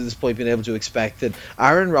up until this point been able to expect that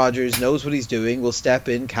Aaron Rodgers knows what he's doing, will step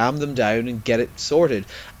in, calm them down and get it sorted,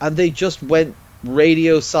 and they just went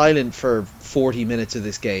radio silent for 40 minutes of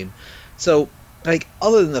this game. So like,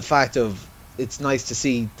 other than the fact of it's nice to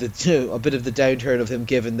see a bit of the downturn of him,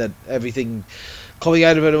 given that everything coming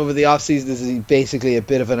out of it over the offseason is basically a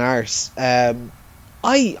bit of an arse.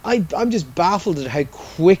 I'm just baffled at how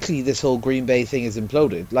quickly this whole Green Bay thing has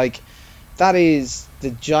imploded. Like, that is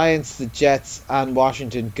the Giants, the Jets, and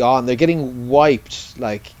Washington gone. They're getting wiped.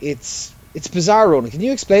 Like, it's bizarre, Ronan. Can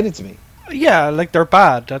you explain it to me? Yeah, like they're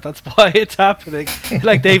bad. That's why it's happening.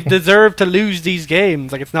 Like they've deserved to lose these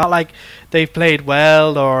games. Like it's not like they've played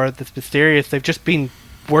well or it's mysterious. They've just been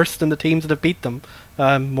worse than the teams that have beat them,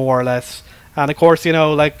 more or less. And of course, you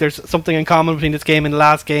know, like there's something in common between this game and the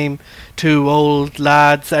last game. Two old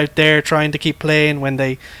lads out there trying to keep playing when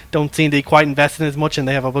they don't seem to be quite invested as much, and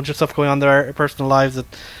they have a bunch of stuff going on in their personal lives that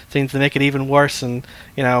seems to make it even worse. And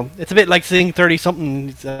you know, it's a bit like seeing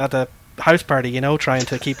 30-somethings at a house party, you know, trying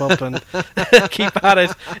to keep up and keep at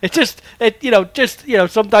it.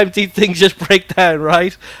 Sometimes these things just break down,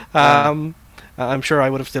 right? I'm sure I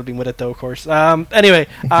would have still been with it though, of course. Anyway,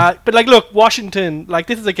 but like, look, Washington, like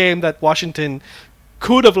this is a game that Washington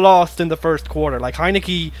could have lost in the first quarter. Like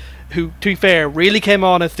Heineke, who, to be fair, really came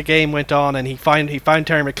on as the game went on, and he found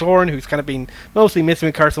Terry McLaurin, who's kind of been mostly missing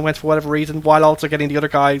with Carson Wentz for whatever reason, while also getting the other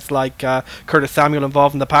guys like Curtis Samuel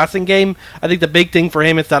involved in the passing game. I think the big thing for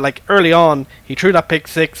him is that, like, early on, he threw that pick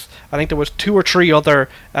six. I think there was 2 or 3 other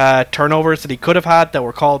turnovers that he could have had that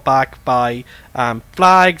were called back by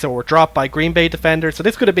flags or were dropped by Green Bay defenders. So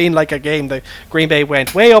this could have been like a game that Green Bay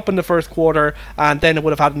went way up in the first quarter, and then it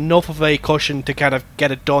would have had enough of a cushion to kind of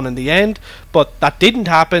get it done in the end. But that didn't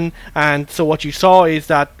happen, and so what you saw is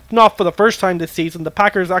that not for the first time this season, the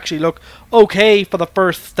Packers actually look okay for the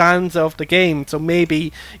first stanza of the game. So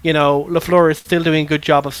maybe, you know, LaFleur is still doing a good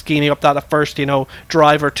job of scheming up that first, you know,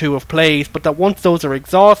 drive or two of plays, but that once those are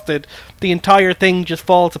exhausted, the entire thing just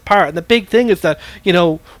falls apart. And the big thing is that, you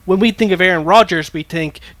know, when we think of Aaron Rodgers, we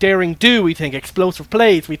think daring do, we think explosive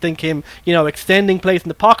plays, we think him, you know, extending plays in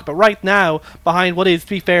the pocket. But right now, behind what is, to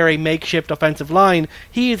be fair, a makeshift offensive line,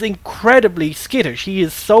 he is incredibly skittish. He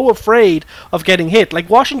is so afraid of getting hit. Like,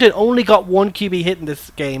 Washington only got 1 QB hit in this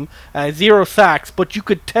game, 0 sacks, but you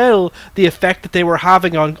could tell the effect that they were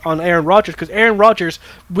having on Aaron Rodgers, because Aaron Rodgers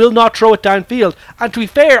will not throw it downfield. And to be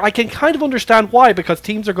fair, I can kind of understand why, because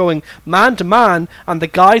teams are going man to man, and the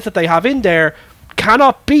guys that they have in there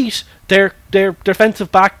cannot beat their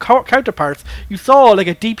defensive back counterparts. You saw like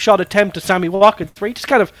a deep shot attempt to Sammy Watkins where he just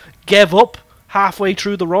kind of gave up halfway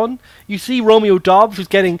through the run. You see Romeo Doubs, who's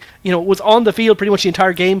getting, you know, was on the field pretty much the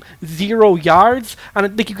entire game, 0 yards,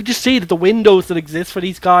 and like you could just see that the windows that exist for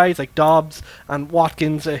these guys like Doubs and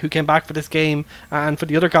Watkins, who came back for this game, and for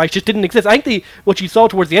the other guys, just didn't exist. I think what you saw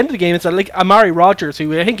towards the end of the game is that, like, Amari Rodgers,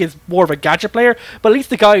 who I think is more of a gadget player, but at least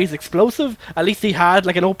the guy is explosive. At least he had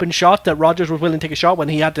like an open shot that Rodgers was willing to take a shot when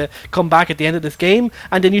he had to come back at the end of this game,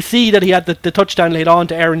 and then you see that he had the touchdown laid on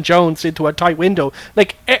to Aaron Jones into a tight window.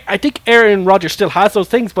 Like, I think Aaron Rodgers still has those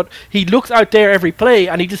things, but he looks out there every play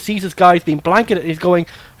and he just sees his guys being blanketed and he's going,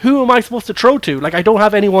 who am I supposed to throw to? Like, I don't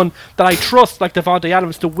have anyone that I trust, like Devontae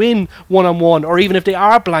Adams, to win one-on-one, or even if they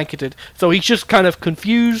are blanketed. So he's just kind of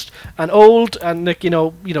confused and old, and like,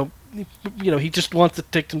 he just wants to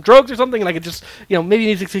take some drugs or something. Like, it just, maybe he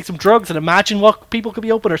needs to take some drugs and imagine what people could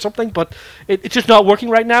be open or something. But it's just not working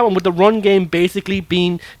right now. And with the run game basically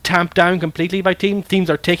being tamped down completely by teams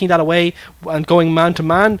are taking that away and going man to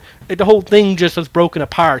man. The whole thing just has broken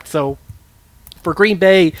apart. So for Green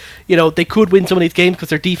Bay, they could win some of these games because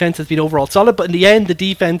their defense has been overall solid, but in the end, the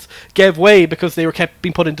defense gave way because they were kept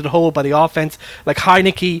being put into the hole by the offense. Like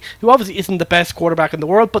Heineke, who obviously isn't the best quarterback in the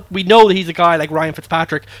world, but we know that he's a guy like Ryan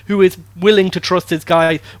Fitzpatrick who is willing to trust his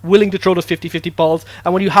guys, willing to throw those 50-50 balls.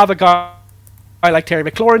 And when you have a guy like Terry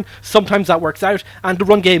McLaurin, sometimes that works out, and the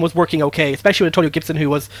run game was working okay, especially with Antonio Gibson, who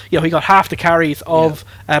was, he got half the carries of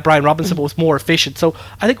Brian Robinson, but was more efficient. So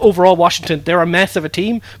I think overall Washington, they're a mess of a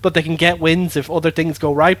team, but they can get wins if other things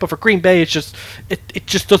go right. But for Green Bay, it's just it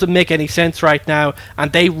just doesn't make any sense right now,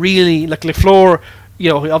 and they really, like LaFleur,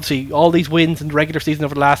 obviously all these wins in the regular season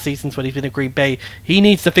over the last seasons when he's been in Green Bay, he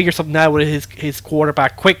needs to figure something out with his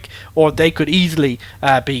quarterback quick, or they could easily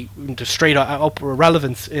be into straight up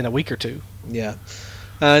irrelevance in a week or two. Yeah.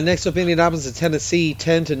 Next up, Indianapolis at Tennessee,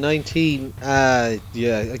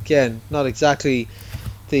 10-19. Again, not exactly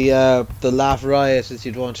the laugh riot as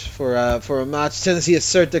you'd want for a match. Tennessee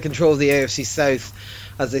assert their control of the AFC South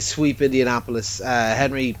as they sweep Indianapolis.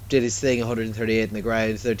 Henry did his thing, 138 in the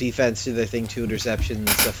ground. Their defense did their thing, 2 interceptions,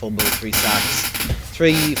 a fumble, 3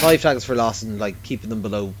 sacks, 5 tackles for loss, and keeping them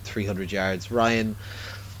below 300 yards. Ryan,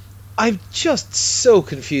 I'm just so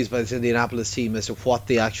confused by this Indianapolis team as to what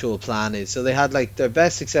the actual plan is. So they had their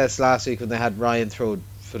best success last week when they had Ryan throw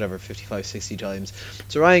 55-60 times.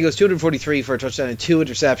 So Ryan goes 243 for a touchdown and 2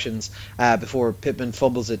 interceptions before Pittman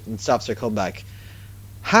fumbles it and stops their comeback.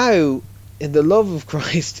 How, in the love of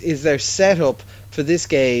Christ, is there set up for this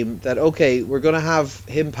game that, okay, we're going to have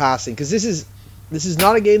him passing? Because this is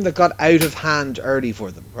not a game that got out of hand early for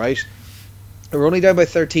them, right? They were only down by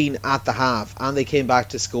 13 at the half, and they came back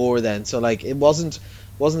to score then. So it wasn't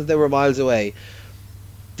that they were miles away.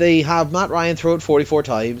 They have Matt Ryan throw it 44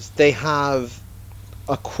 times. They have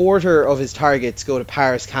a quarter of his targets go to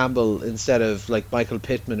Paris Campbell instead of Michael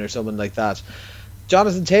Pittman or someone like that.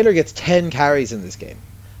 Jonathan Taylor gets 10 carries in this game.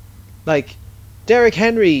 Derrick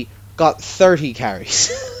Henry got 30 carries.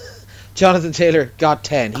 Jonathan Taylor got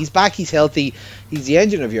 10. He's back, he's healthy, he's the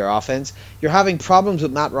engine of your offense. You're having problems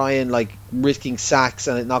with Matt Ryan risking sacks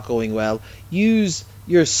and it not going well. Use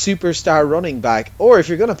your superstar running back, or if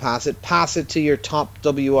you're going to pass it to your top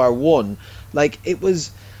WR1. It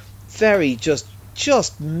was very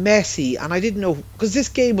just messy, and I didn't know, because this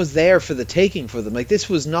game was there for the taking for them. This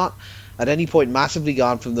was not at any point massively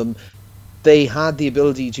gone from them. They had the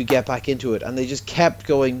ability to get back into it, and they just kept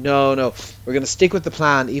going, no, we're going to stick with the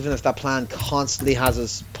plan, even if that plan constantly has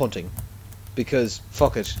us punting. Because,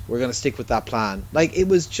 fuck it, we're going to stick with that plan. It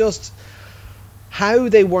was just how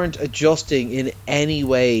they weren't adjusting in any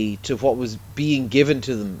way to what was being given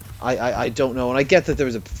to them. I don't know, and I get that there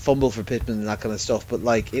was a fumble for Pittman and that kind of stuff, but,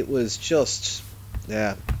 it was just,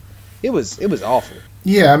 yeah, it was awful.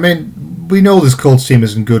 Yeah, I mean, we know this Colts team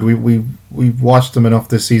isn't good. We've watched them enough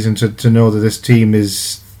this season to know that this team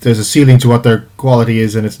there's a ceiling to what their quality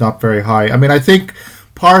is, and it's not very high. I mean, I think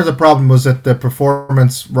part of the problem was that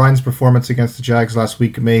Ryan's performance against the Jags last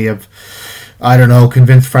week may have, I don't know,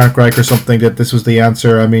 convinced Frank Reich or something that this was the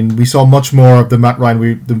answer. I mean, we saw much more of the Matt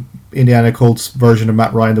Ryan, the Indiana Colts version of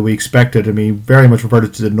Matt Ryan that we expected. I mean, very much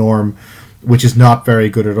reverted to the norm, which is not very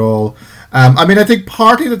good at all. I mean, I think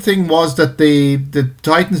part of the thing was that the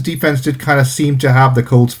Titans defense did kind of seem to have the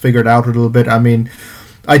Colts figured out a little bit. I mean,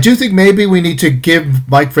 I do think maybe we need to give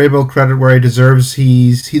Mike Vrabel credit where he deserves.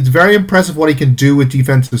 He's very impressive what he can do with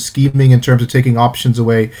defensive scheming in terms of taking options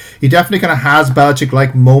away. He definitely kind of has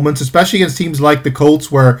Belichick-like moments, especially against teams like the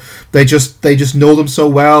Colts, where they just know them so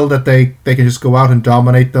well that they can just go out and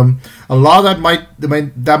dominate them. A lot of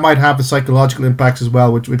that might have the psychological impacts as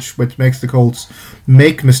well, which makes the Colts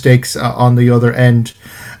make mistakes on the other end.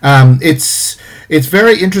 It's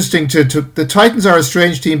very interesting to the Titans are a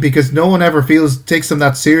strange team because no one ever takes them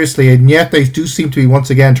that seriously, and yet they do seem to be once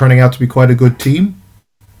again turning out to be quite a good team.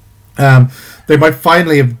 They might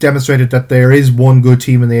finally have demonstrated that there is one good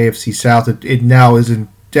team in the AFC South. It now is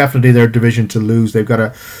definitely their division to lose. They've got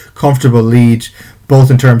a comfortable lead,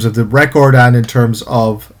 both in terms of the record and in terms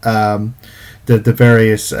of the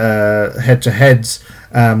various head-to-heads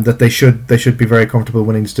that they should be very comfortable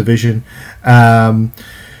winning this division.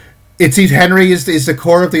 It seems Henry is the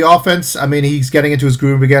core of the offense. I mean, he's getting into his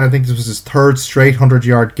groove again. I think this was his third straight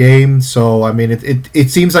 100-yard game. So, I mean, it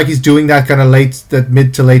seems like he's doing that kind of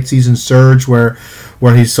mid to late season surge where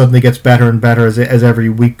where he suddenly gets better and better as every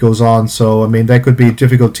week goes on. So I mean, that could be a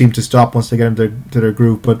difficult team to stop once they get into their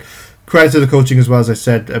groove. But credit to the coaching as well. As I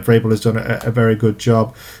said, Vrabel has done a very good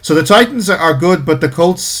job. So the Titans are good, but the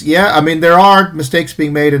Colts, yeah, I mean, there are mistakes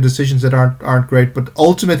being made and decisions that aren't great. But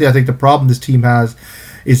ultimately, I think the problem this team has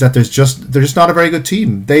is that they're just not a very good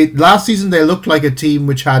team. Last season they looked like a team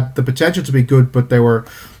which had the potential to be good, but there were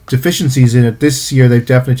deficiencies in it. This year they've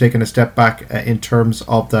definitely taken a step back in terms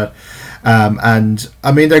of that. And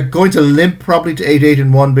I mean, they're going to limp probably to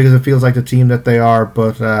 8-1 because it feels like the team that they are.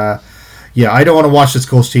 But yeah, I don't want to watch this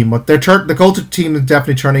Colts team. But the Colts team is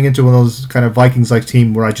definitely turning into one of those kind of Vikings-like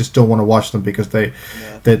team where I just don't want to watch them because they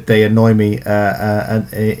annoy me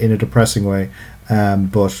in a depressing way.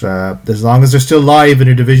 But as long as they're still live in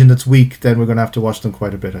a division that's weak, then we're going to have to watch them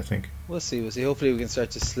quite a bit, I think. We'll see. Hopefully we can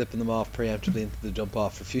start just slipping them off preemptively into the jump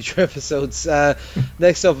off for future episodes.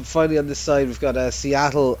 Next up, finally on this side, we've got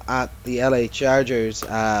Seattle at the LA Chargers,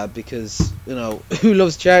 because, you know, who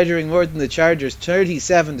loves chargering more than the Chargers?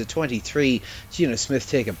 37-23. Geno Smith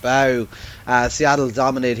take a bow. Seattle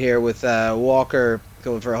dominate here with Walker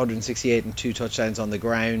going for 168 and 2 touchdowns on the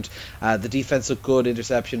ground. The defense looked good,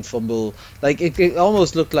 interception, fumble. Like it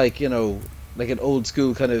almost looked like, you know, like an old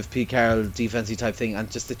school kind of Pete Carroll defensive type thing,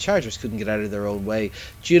 and just the Chargers couldn't get out of their own way.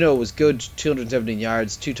 Geno was good, 217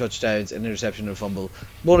 yards, 2 touchdowns, an interception and a fumble.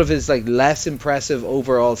 One of his like less impressive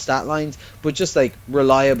overall stat lines, but just like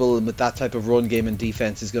reliable, and with that type of run game and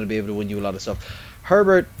defense is going to be able to win you a lot of stuff.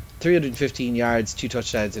 Herbert, 315 yards, 2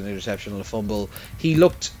 touchdowns, an interception and a fumble. He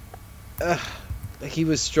looked like he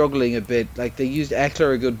was struggling a bit. Like they used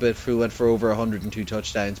Eckler a good bit, who went for over 102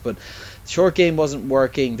 touchdowns, but short game wasn't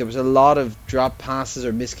working. There was a lot of drop passes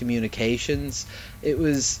or miscommunications. It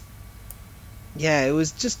was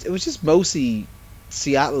just mostly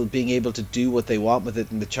Seattle being able to do what they want with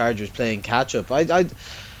it, and the Chargers playing catch up. I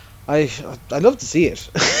love to see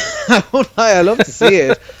it. I won't lie, I love to see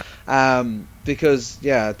it, because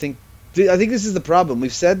I think this is the problem.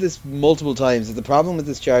 We've said this multiple times, that the problem with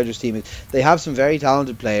this Chargers team is they have some very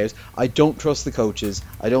talented players. I don't trust the coaches.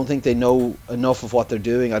 I don't think they know enough of what they're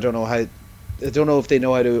doing. I don't know if they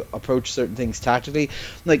know how to approach certain things tactically.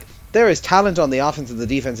 Like, there is talent on the offense and the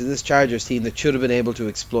defense in this Chargers team that should have been able to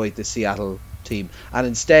exploit this Seattle team, and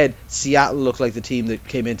instead Seattle looked like the team that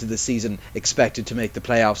came into the season expected to make the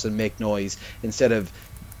playoffs and make noise, instead of,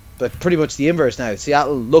 but pretty much the inverse now.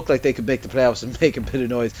 Seattle looked like they could make the playoffs and make a bit of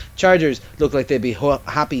noise. Chargers look like they'd be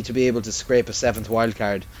happy to be able to scrape a 7th wild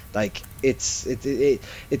card. Like,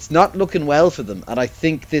 it's not looking well for them, and I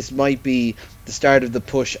think this might be the start of the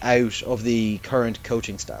push out of the current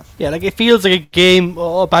coaching staff. Yeah, like it feels like a game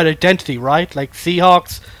about identity, right? Like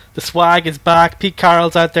Seahawks, the swag is back. Pete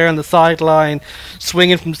Carroll's out there on the sideline,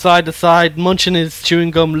 swinging from side to side, munching his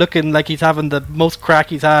chewing gum, looking like he's having the most crack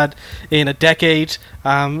he's had in a decade,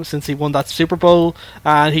 since he won that Super Bowl.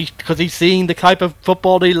 And because he's seeing the type of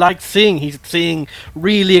football that he likes seeing. He's seeing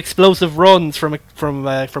really explosive runs from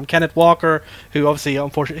Kenneth Walker, who obviously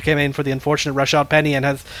unfortunately came in for the unfortunate Rashad Penny, and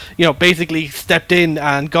has, you know, basically stepped in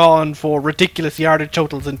and gone for ridiculous yardage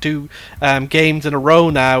totals in 2 games in a row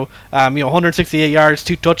now. 168 yards,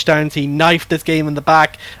 2 touchdowns. He knifed this game in the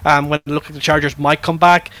back, when it looked like the Chargers might come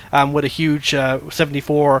back, with a huge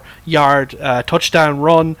 74-yard touchdown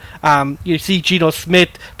run. You see Geno Smith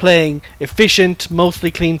playing efficient,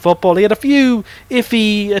 mostly clean football. He had a few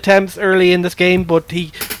iffy attempts early in this game, but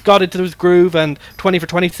he got into his groove, and 20 for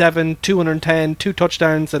 27, 210, 2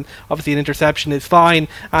 touchdowns, and obviously an interception is fine.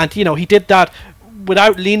 And, you know, he did that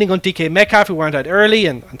without leaning on DK Metcalf, who weren't out early,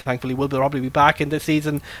 and thankfully will probably be back in this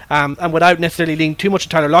season, and without necessarily leaning too much on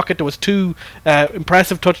Tyler Lockett. There was 2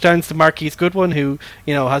 impressive touchdowns to Marquise Goodwin, who,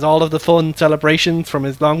 you know, has all of the fun celebrations from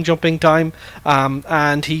his long jumping time,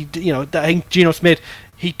 and he, you know, I think Geno Smith,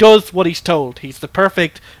 he does what he's told. He's the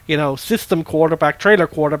perfect, you know, system quarterback, trailer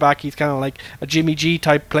quarterback. He's kind of like a Jimmy G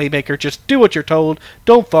type playmaker. Just do what you're told,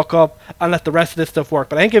 don't fuck up, and let the rest of this stuff work.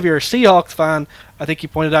 But I think if you're a Seahawks fan, I think you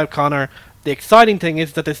pointed out, Connor, the exciting thing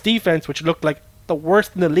is that this defense, which looked like the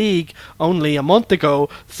worst in the league only a month ago,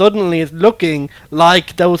 suddenly is looking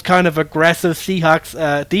like those kind of aggressive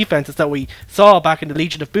Seahawks defenses that we saw back in the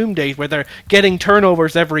Legion of Boom days, where they're getting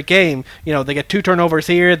turnovers every game. You know, they get 2 turnovers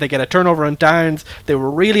here, they get a turnover on downs. They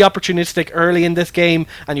were really opportunistic early in this game,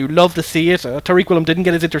 and you love to see it. Tariq Woolen didn't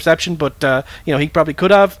get his interception, but you know, he probably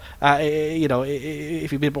could have, you know,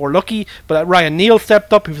 if he'd been more lucky. But Ryan Neal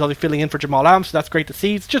stepped up. He was obviously filling in for Jamal Adams, so that's great to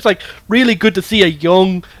see. It's just like really good to see a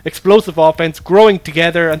young, explosive offense grow growing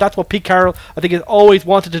together, and that's what Pete Carroll, I think, has always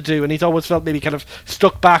wanted to do, and he's always felt maybe kind of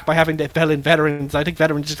stuck back by having to fill in veterans. I think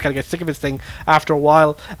veterans just kind of get sick of his thing after a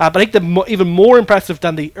while. But I think even more impressive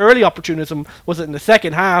than the early opportunism was that in the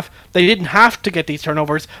second half, they didn't have to get these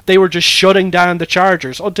turnovers. They were just shutting down the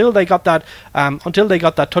Chargers until they got that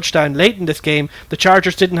touchdown late in this game. The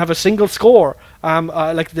Chargers didn't have a single score.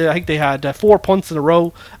 I think they had 4 punts in a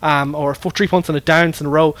row, or 3 punts and a downs in a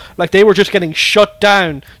row. Like, they were just getting shut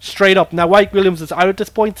down straight up. Now, Mike Williams is out at this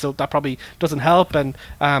point, so that probably doesn't help. And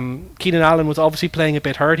Keenan Allen was obviously playing a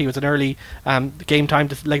bit hurt. He was an early late game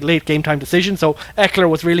time decision. So Eckler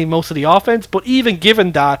was really most of the offense. But even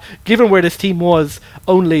given where this team was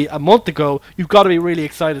only a month ago, you've got to be really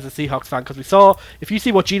excited as a Seahawks fan, because if you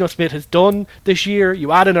see what Geno Smith has done this year,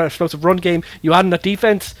 you add in an explosive run game, you add in that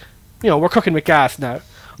defense. We're cooking with gas now.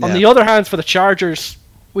 Yeah. On the other hand, for the Chargers,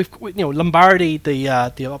 we've Lombardi,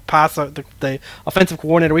 the offensive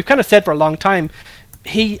coordinator. We've kind of said for a long time,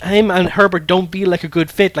 him and Herbert don't feel like a good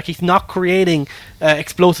fit. Like, he's not creating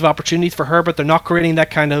explosive opportunities for Herbert. They're not creating that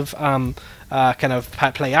kind of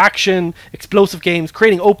play action, explosive games,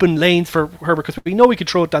 creating open lanes for Herbert, because we know we could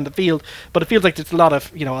throw it down the field, but it feels like it's a lot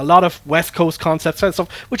of West Coast concepts and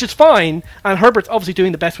stuff, which is fine, and Herbert's obviously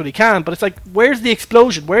doing the best what he can, but it's like, where's the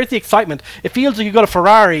explosion? Where's the excitement? It feels like you've got a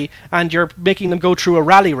Ferrari and you're making them go through a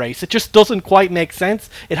rally race. It just doesn't quite make sense.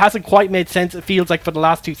 It hasn't quite made sense, it feels like, for the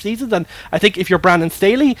last 2 seasons, and I think if you're Brandon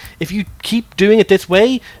Staley, if you keep doing it this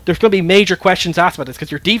way, there's going to be major questions asked about this,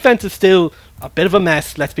 because your defense is still a bit of a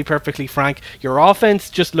mess, let's be perfectly frank. Your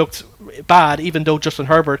offense just looks bad, even though Justin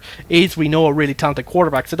Herbert is, we know, a really talented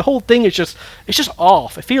quarterback. So the whole thing is just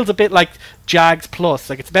off. It feels a bit like Jags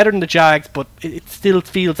plus. Like, it's better than the Jags, but it still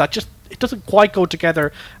feels that it doesn't quite go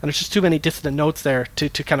together, and there's just too many dissonant notes there to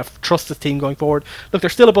kind of trust this team going forward. Look,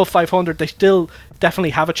 they're still above 500. They still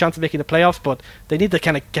definitely have a chance of making the playoffs, but they need to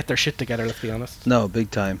kind of get their shit together, let's be honest. No,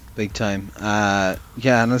 big time. And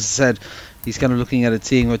as I said, he's kind of looking at it,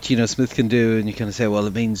 seeing what Geno Smith can do, and you kind of say, well,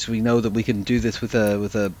 it means we know that we can do this with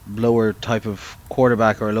a lower type of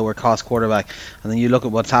quarterback or a lower cost quarterback. And then you look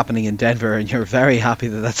at what's happening in Denver, and you're very happy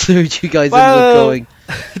that that's who you guys ended up going.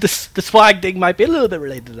 The swag thing might be a little bit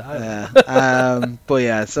related to that. Yeah. But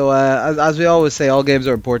yeah, so as we always say, all games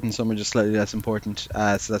are important, some are just slightly less important.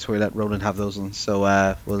 So that's where we let Roland have those ones. So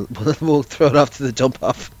we'll throw it off to the dump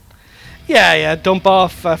off. Yeah, dump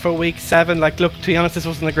off for week 7. Like, look, to be honest, this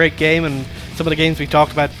wasn't a great game, and some of the games we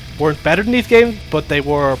talked about weren't better than these games, but they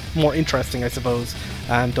were more interesting, I suppose.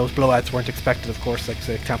 And those blowouts weren't expected, of course, like,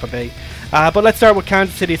 say, Tampa Bay. But let's start with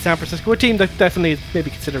Kansas City, San Francisco, a team that definitely is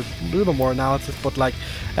maybe considered a little bit more analysis. But like,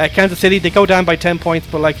 Kansas City, they go down by 10 points,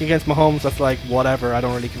 but like against Mahomes, that's like whatever. I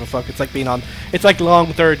don't really give a fuck. It's like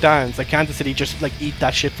long third downs. Like, Kansas City just like eat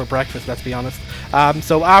that shit for breakfast. Let's be honest.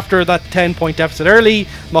 So after that 10-point deficit early,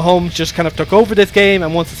 Mahomes just kind of took over this game,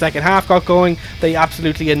 and once the second half got going, they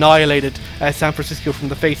absolutely annihilated San Francisco from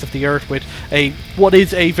the face of the earth with what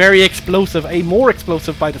is a very explosive, a more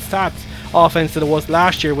explosive by the stats offense than it was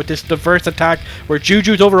last year, with this diverse attack where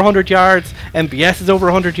Juju's over 100 yards, MBS is over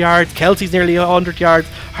 100 yards, Kelsey's nearly 100 yards,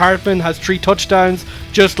 Hartman has 3 touchdowns.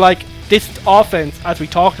 Just like, this offense, as we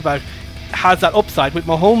talked about, has that upside with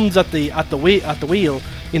Mahomes at the wheel.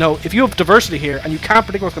 If you have diversity here and you can't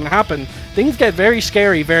predict what's going to happen, things get very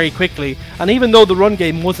scary very quickly. And even though the run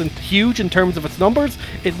game wasn't huge in terms of its numbers,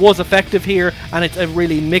 it was effective here, and it's a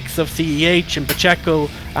really mix of CEH and Pacheco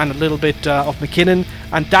and a little bit of McKinnon,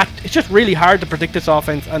 and that it's just really hard to predict this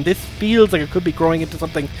offense, and this feels like it could be growing into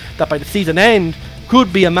something that by the season end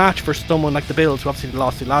could be a match for someone like the Bills, who obviously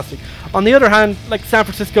lost to last week. On the other hand, like San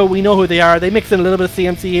Francisco, we know who they are. They mix in a little bit of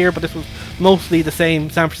CMC here, but this was mostly the same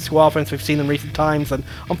San Francisco offense we've seen in recent times. And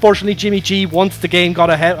unfortunately, Jimmy G, once the game got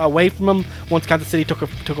away from him, once Kansas City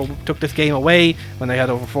took this game away, when they had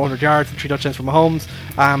over 400 yards and 3 touchdowns from Mahomes,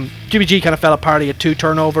 Jimmy G kind of fell apart. He had 2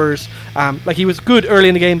 turnovers. He was good early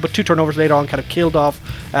in the game, but 2 turnovers later on kind of killed off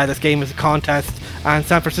this game as a contest. And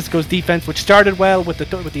San Francisco's defense, which started well with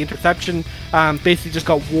the interception, basically just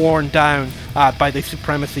got worn down by the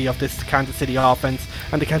supremacy of this Kansas City offense,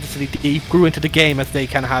 and the Kansas City D grew into the game as they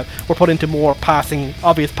kind of were put into more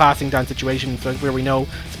obvious passing down situations where we know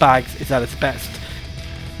Spags is at its best.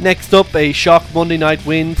 Next up, a shock Monday night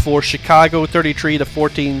win for Chicago,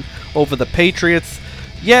 33-14 over the Patriots.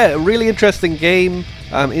 Yeah, a really interesting game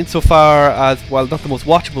insofar as, while not the most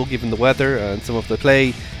watchable given the weather and some of the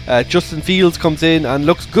play, Justin Fields comes in and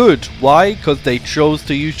looks good. Why? Because they chose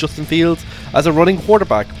to use Justin Fields as a running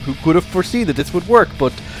quarterback. Who could have foreseen that this would work?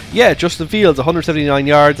 But yeah, Justin Fields, 179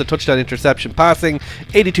 yards, a touchdown interception passing,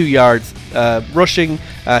 82 yards rushing.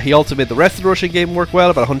 He also made the rest of the rushing game work well,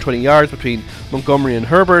 about 120 yards between Montgomery and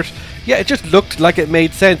Herbert. Yeah, it just looked like it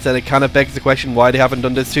made sense, and it kind of begs the question why they haven't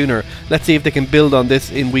done this sooner. Let's see if they can build on this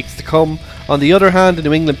in weeks to come. On the other hand, the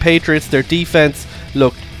New England Patriots, their defense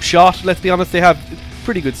looked shot, let's be honest. They have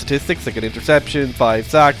pretty good statistics, like an interception, 5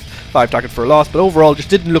 sacks, 5 tackles for a loss, but overall just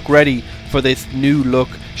didn't look ready for this new look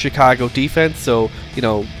Chicago defense. So, you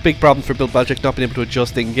know, big problems for Bill Belichick not being able to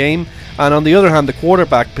adjust in game. And on the other hand, the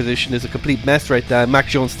quarterback position is a complete mess right now. Mac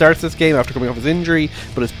Jones starts this game after coming off his injury,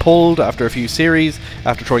 but is pulled after a few series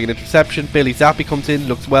after throwing an interception. Bailey Zappi comes in,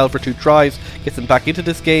 looks well for 2 tries, gets them back into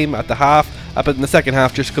this game at the half, but in the second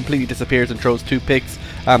half just completely disappears and throws 2 picks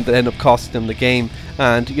that end up costing them the game.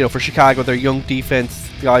 And, you know, for Chicago, their young defense,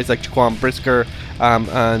 guys like Jaquan Brisker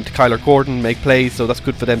and Kyler Gordon make plays, so that's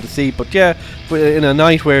good for them to see. But yeah, in a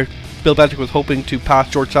night where Bill Belichick was hoping to pass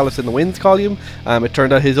George Salas in the wins column, it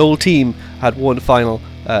turned out his old team had one final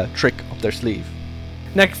trick up their sleeve.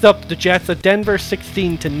 Next up, the Jets at Denver,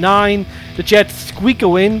 16-9. The Jets squeak a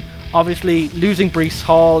win. Obviously, losing Breece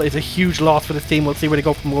Hall is a huge loss for this team. We'll see where they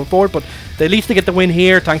go from going forward, but at least they get the win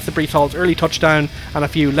here thanks to Breece Hall's early touchdown and a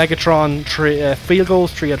few Legatron field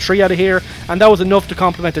goals, 3 out of here, and that was enough to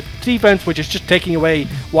complement the defense, which is just taking away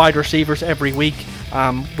wide receivers every week,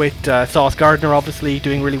 with Sauce Gardner obviously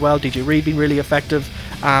doing really well, DJ Reed being really effective,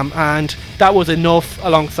 and that was enough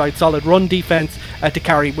alongside solid run defense to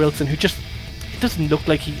carry Wilson, who just doesn't look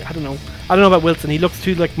like I don't know about Wilson. He looks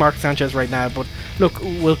too like Mark Sanchez right now, but look,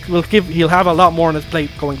 he'll have a lot more on his plate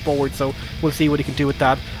going forward, so we'll see what he can do with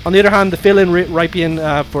that. On the other hand, the fill-in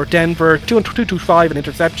Rypien for Denver, 225, an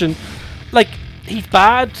interception. Like, he's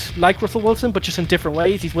bad, like Russell Wilson, but just in different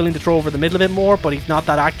ways. He's willing to throw over the middle a bit more, but he's not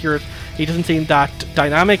that accurate. He doesn't seem that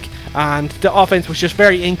dynamic, and the offense was just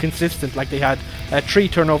very inconsistent. Like, they had 3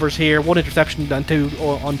 turnovers here, 1 interception and 2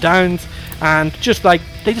 on downs, and just like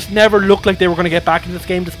they just never looked like they were going to get back into this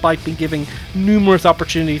game, despite being given numerous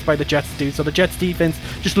opportunities by the Jets to do. So the Jets defense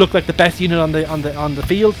just looked like the best unit on the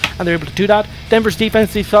field, and they're able to do that. Denver's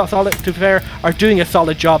defense, solid, to be fair, are doing a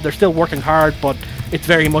solid job. They're still working hard, but it's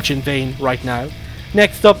very much in vain right now.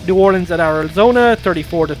 Next up, New Orleans at Arizona,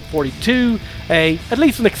 34-42. At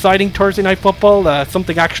least an exciting Thursday night football.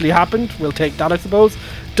 Something actually happened. We'll take that, I suppose.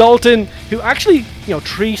 Dalton, who actually,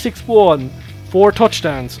 361, 4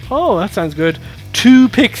 touchdowns. Oh, that sounds good. 2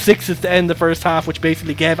 pick sixes to end the first half, which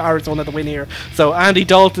basically gave Arizona the win here. So Andy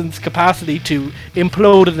Dalton's capacity to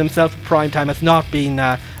implode at himself in prime time has not been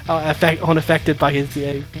unaffected by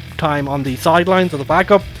his time on the sidelines or the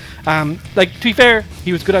backup. To be fair,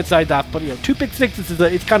 he was good outside that, but 2 pick sixes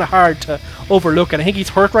it's kind of hard to overlook, and I think he's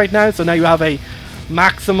hurt right now. So now you have a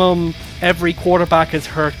maximum every quarterback is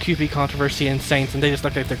hurt QB controversy in Saints, and they just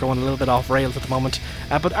look like they're going a little bit off rails at the moment.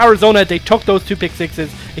 But Arizona, they took those 2 pick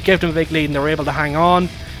sixes, it gave them a big lead, and they were able to hang on.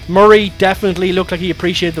 Murray definitely looked like he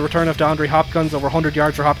appreciated the return of DeAndre Hopkins, over 100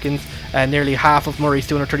 yards for Hopkins, nearly half of Murray's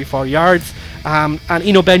 234 yards. And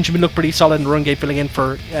Eno Benjamin looked pretty solid in the run game, filling in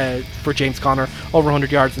for James Conner, over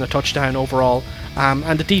 100 yards and a touchdown overall.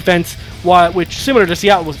 And the defense, which similar to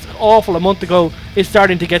Seattle was awful a month ago, is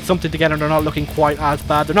starting to get something together. They're not looking quite as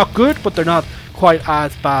bad. They're not good, but they're not quite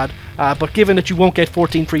as bad. But given that you won't get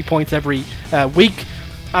 14 free points every week,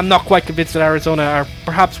 I'm not quite convinced that Arizona are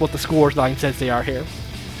perhaps what the scores line says they are here.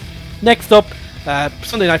 Next up,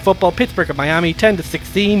 Sunday Night Football, Pittsburgh at Miami,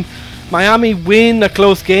 10-16. Miami win a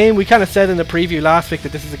close game. We kind of said in the preview last week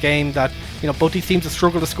that this is a game that both these teams have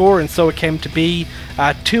struggled to score, and so it came to be.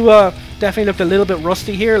 Tua definitely looked a little bit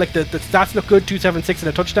rusty here. Like the stats look good, 276 and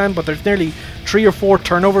a touchdown, but there's nearly 3 or 4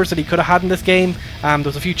 turnovers that he could have had in this game. There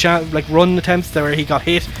was a few run attempts there where he got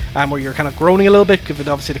hit, where you're kind of groaning a little bit, given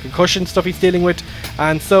obviously the concussion stuff he's dealing with.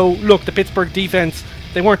 And so look, the Pittsburgh defense,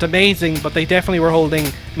 they weren't amazing, but they definitely were holding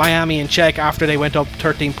Miami in check after they went up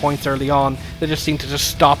 13 points early on. They just seemed to just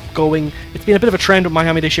stop going. It's been a bit of a trend with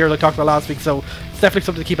Miami this year, like I talked about last week, so it's definitely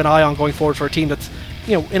something to keep an eye on going forward for a team that's,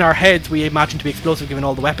 in our heads we imagine to be explosive given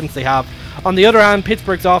all the weapons they have. On the other hand,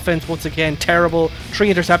 Pittsburgh's offense, once again, terrible.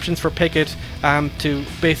 3 interceptions for Pickett to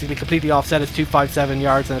basically completely offset his 257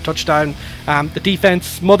 yards and a touchdown. The defense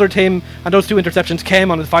smothered him, and those 2 interceptions came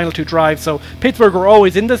on his final 2 drives. So Pittsburgh were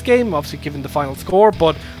always in this game, obviously given the final score,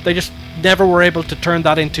 but they just never were able to turn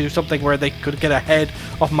that into something where they could get ahead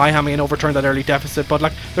of Miami and overturn that early deficit.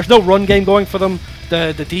 But there's no run game going for them.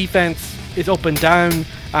 The defense is up and down,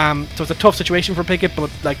 so it's a tough situation for Pickett, but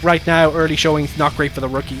right now early showing's not great for the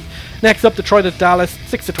rookie. Next up, Detroit at Dallas,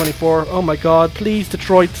 6-24. Oh my god, please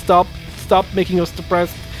Detroit, stop making us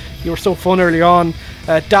depressed. You were so fun early on.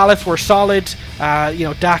 Dallas were solid.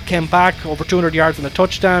 Dak came back over 200 yards and a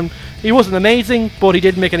touchdown. He wasn't amazing, but he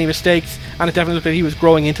didn't make any mistakes, and it definitely looked like he was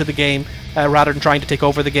growing into the game rather than trying to take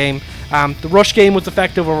over the game. The rush game was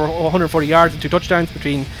effective, over 140 yards and 2 touchdowns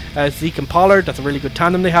between Zeke and Pollard. That's a really good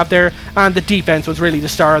tandem they have there. And the defense was really the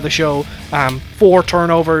star of the show. 4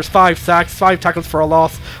 turnovers, 5 sacks, 5 tackles for a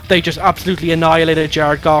loss. They just absolutely annihilated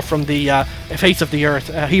Jared Goff from the face of the earth.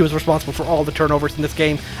 He was responsible for all the turnovers in this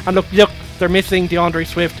game. And look, they're missing DeAndre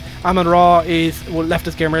Swift. Amon-Ra left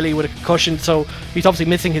this game early with a concussion, so he's obviously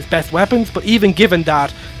missing his best weapons. But even given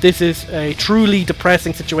that, this is a truly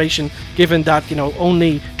depressing situation, given that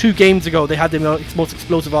only 2 games ago they had the most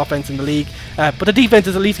explosive offense in the league. But the defense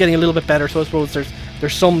is at least getting a little bit better, so I suppose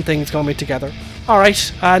there's some things coming together.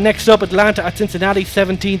 Alright, next up, Atlanta at Cincinnati,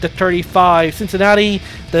 17-35. Cincinnati,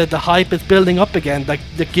 the hype is building up again.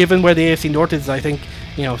 Given where the AFC North is, I think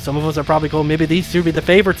some of us are probably going, maybe these two be the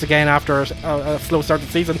favourites again after a slow start to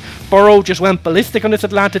the season. Burrow just went ballistic on this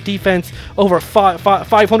Atlanta defence, over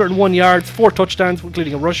 501 yards, 4 touchdowns,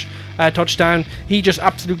 including a rush touchdown. He just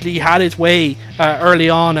absolutely had his way early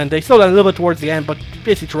on, and they slowed down a little bit towards the end, but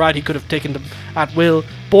basically Terad, he could have taken them at will.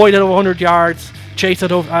 Boyd had over 100 yards. Chase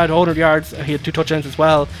had 100 yards. He had 2 touchdowns as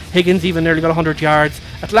well. Higgins even nearly got 100 yards.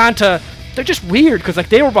 Atlanta, they're just weird because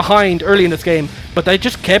they were behind early in this game, but they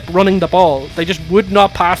just kept running the ball. They just would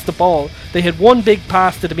not pass the ball. They had 1 big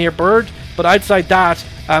pass to Damiere Byrd, but outside that,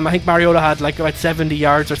 I think Mariota had about 70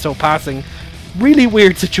 yards or so passing. Really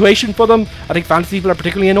weird situation for them. I think fantasy people are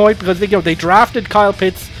particularly annoyed because they drafted Kyle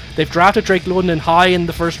Pitts, they've drafted Drake London high in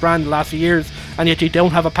the first round the last few years, and yet you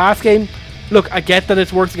don't have a pass game. Look, I get that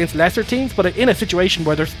it works against lesser teams, but in a situation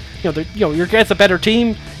where there's, you're against a better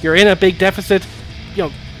team, you're in a big deficit,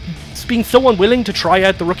 being so unwilling to try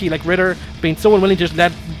out the rookie like Ritter, being so unwilling to just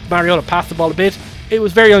let Mariota pass the ball a bit, it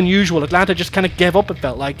was very unusual. Atlanta just kind of gave up, it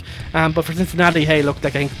felt like. But for Cincinnati, hey, look, I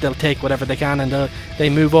think they'll take whatever they can, and they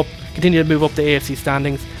continue to move up the AFC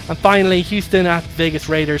standings. And finally, Houston at Vegas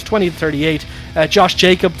Raiders, 20-38. Josh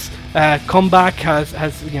Jacobs' comeback has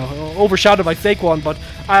overshadowed by Saquon, but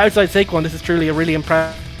outside Saquon, this is truly a really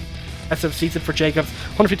impressive season for Jacobs.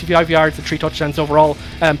 155 yards and 3 touchdowns overall.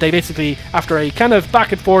 They basically, after a kind of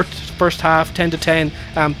back and forth first half, 10-10,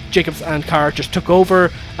 Jacobs and Carr just took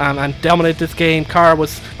over and dominated this game. Carr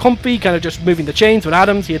was comfy, kind of just moving the chains with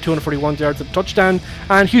Adams. He had 241 yards and a touchdown.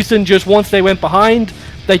 And Houston, just once they went behind,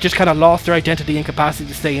 they just kind of lost their identity and capacity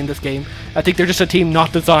to stay in this game. I think they're just a team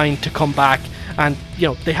not designed to come back. And,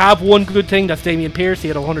 they have one good thing, that's Dameon Pierce. He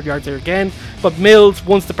had 100 yards there again. But Mills,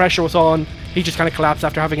 once the pressure was on, he just kind of collapsed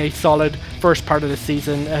after having a solid first part of this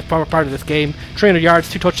season, part of this game. 300 yards,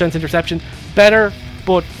 2 touchdowns, interception. Better,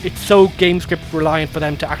 but it's so game script reliant for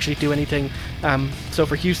them to actually do anything. So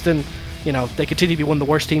for Houston, they continue to be one of the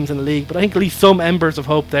worst teams in the league. But I think at least some embers of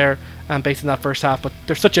hope there, based on that first half. But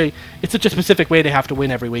it's such a specific way they have to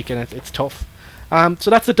win every week, and it's tough. So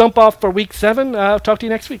that's the dump off for week 7. I'll talk to you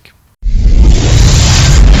next week.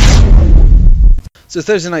 So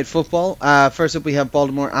Thursday night football. First up, we have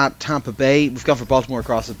Baltimore at Tampa Bay. We've gone for Baltimore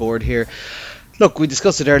across the board here. Look, we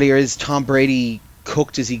discussed it earlier. Is Tom Brady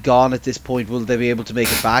cooked? Is he gone at this point? Will they be able to make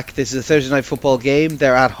it back? This is a Thursday night football game.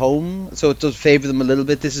 They're at home, so it does favour them a little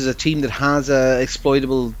bit. This is a team that has a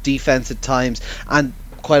exploitable defense at times, and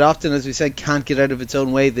quite often, as we said, can't get out of its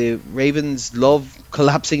own way. The Ravens love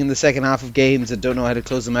collapsing in the second half of games and don't know how to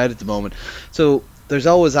close them out at the moment. So there's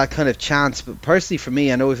always that kind of chance. But personally for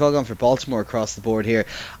me, I know we've all gone for Baltimore across the board here.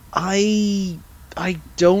 I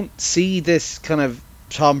don't see this kind of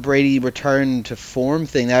Tom Brady return to form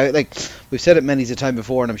thing. Now, we've said it many a time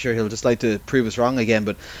before, and I'm sure he'll just like to prove us wrong again,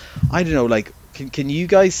 but I don't know, can you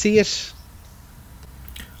guys see it?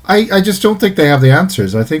 I just don't think they have the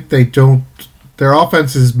answers. I think they don't. Their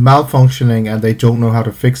offense is malfunctioning and they don't know how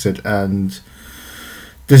to fix it, and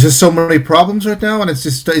there's just so many problems right now, and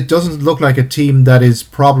it doesn't look like a team that is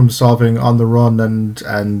problem solving on the run, and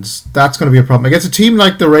that's going to be a problem against a team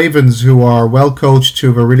like the Ravens, who are well coached, who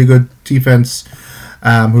have a really good defense,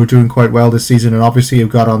 who are doing quite well this season, and obviously you've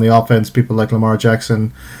got on the offense people like Lamar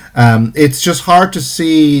Jackson. It's just hard to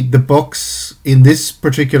see the Bucs in this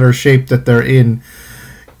particular shape that they're in,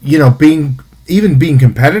 being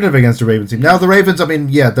competitive against the Ravens team. Now the Ravens,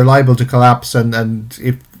 they're liable to collapse, and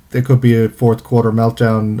if there could be a fourth quarter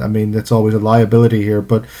meltdown, it's always a liability here,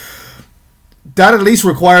 but that at least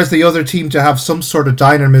requires the other team to have some sort of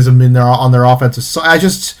dynamism on their offensive side.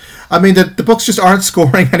 The Bucs just aren't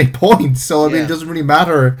scoring any points, so it doesn't really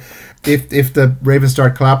matter if the Ravens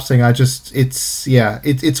start collapsing.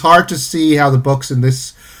 It's hard to see how the Bucs in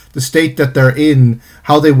this the state that they're in,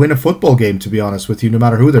 how they win a football game. To be honest with you, no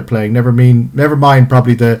matter who they're playing, never mind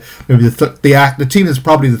probably the team that's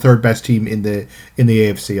probably the third best team in the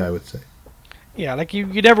AFC, I would say. Yeah, like you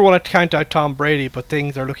never want to count out Tom Brady, but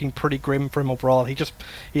things are looking pretty grim for him overall. He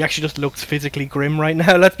actually just looks physically grim right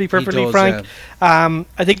now. Let's be perfectly frank. Yeah.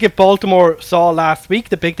 I think if Baltimore saw last week,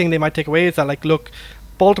 the big thing they might take away is that, like, look,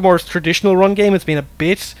 Baltimore's traditional run game has been a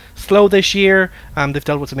bit slow this year. They've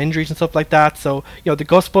dealt with some injuries and stuff like that. So, the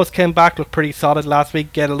Gus Bus came back, looked pretty solid last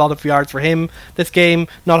week, get a lot of yards for him this game,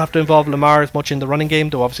 not have to involve Lamar as much in the running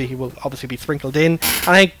game, though obviously he will obviously be sprinkled in. And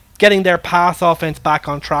I think getting their pass offense back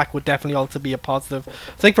on track would definitely also be a positive.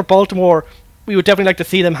 I think for Baltimore, we would definitely like to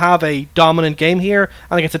see them have a dominant game here,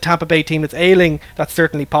 and against a Tampa Bay team that's ailing, that's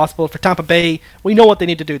certainly possible. For Tampa Bay, we know what they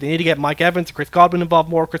need to do. They need to get Mike Evans and Chris Godwin involved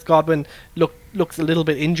more. Chris Godwin looks a little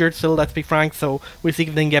bit injured still, let's be frank, so we'll see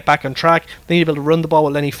if they can get back on track. They need to be able to run the ball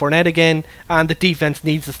with Lenny Fournette again, and the defense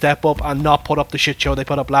needs to step up and not put up the shit show they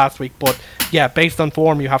put up last week. But yeah, based on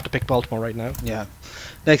form, you have to pick Baltimore right now. Yeah.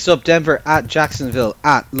 Next up, Denver at Jacksonville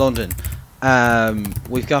at London.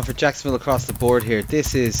 We've gone for Jacksonville across the board here.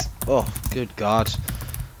 This is, oh good god,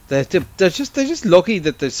 they're just lucky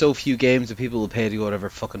that there's so few games that people will pay to go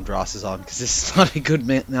whatever fucking dross is on, because this is not a good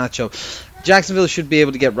matchup. Jacksonville should be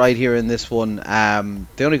able to get right here in this one.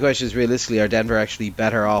 The only question is, realistically, are Denver actually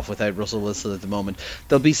better off without Russell Wilson at the moment?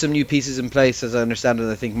 There'll be some new pieces in place, as I understand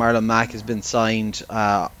it. I think Marlon Mack has been signed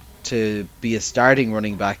to be a starting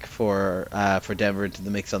running back for Denver into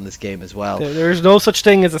the mix on this game as well. There's no such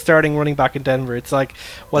thing as a starting running back in Denver. It's like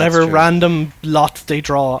whatever random lots they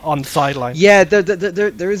draw on the sideline. Yeah,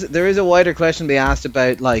 there is a wider question to be asked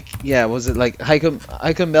about, like, was it like how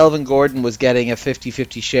come Melvin Gordon was getting a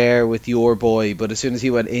 50-50 share with your boy, but as soon as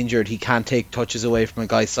he went injured, he can't take touches away from a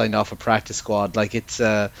guy signed off a practice squad? Like, it's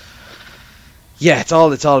it's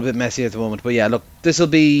all a bit messy at the moment. But yeah, look, this will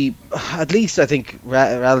be at least, I think,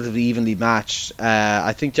 relatively evenly matched.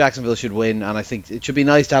 I think Jacksonville should win, and I think it should be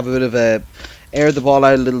nice to have a bit of air the ball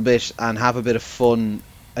out a little bit and have a bit of fun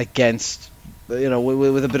against,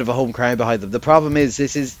 with a bit of a home crowd behind them. The problem is,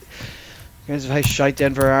 this is, because of how shite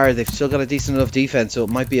Denver are, they've still got a decent enough defense, so it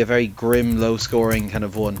might be a very grim, low-scoring kind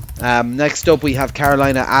of one. Next up, we have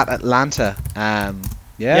Carolina at Atlanta.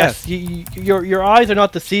 Yes, your eyes are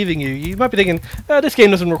not deceiving you. You might be thinking, this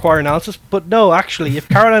game doesn't require analysis, but no, actually, if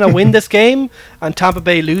Carolina win this game and Tampa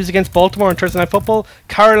Bay lose against Baltimore on Thursday Night Football,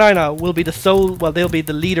 Carolina will be they'll be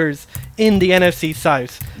the leaders in the NFC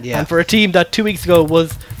South. Yeah. And for a team that 2 weeks ago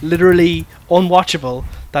was literally unwatchable,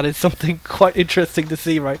 that is something quite interesting to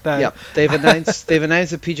see right now. Yeah, they've announced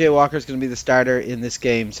that PJ Walker is going to be the starter in this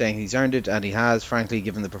game, saying he's earned it, and he has, frankly,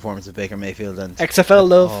 given the performance of Baker Mayfield and XFL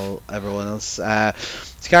love everyone else.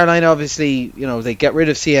 Carolina, obviously, they get rid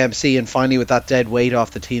of CMC, and finally, with that dead weight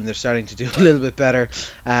off the team, they're starting to do a little bit better.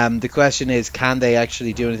 The question is, can they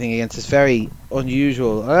actually do anything against this very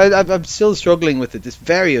unusual? I'm still struggling with it. This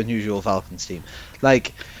very unusual Falcons team.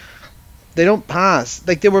 Like, they don't pass.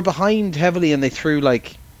 Like, they were behind heavily, and they threw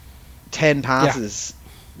like 10 passes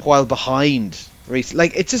while behind.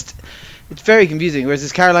 Like, it's very confusing. Whereas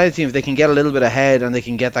this Carolina team, if they can get a little bit ahead and they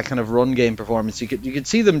can get that kind of run game performance, you could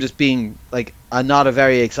see them just being like not a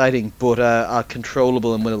very exciting but a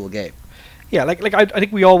controllable and winnable game. Yeah, I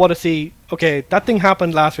think we all want to see, okay, that thing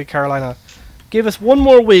happened last week, Carolina. Give us one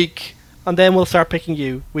more week, and then we'll start picking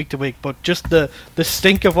you week to week. But just the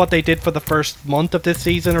stink of what they did for the first month of this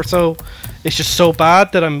season or so is just so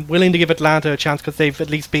bad that I'm willing to give Atlanta a chance, because they've at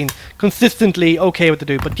least been consistently okay with the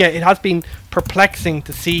do. But yeah, it has been perplexing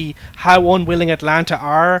to see how unwilling Atlanta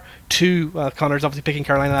are to Connor's obviously picking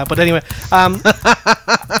Carolina now, but anyway,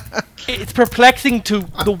 it's perplexing to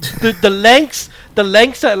the lengths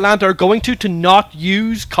that Atlanta are going to not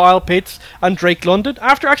use Kyle Pitts and Drake London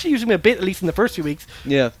after actually using him a bit, at least in the first few weeks.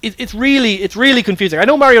 Yeah, it's really confusing. I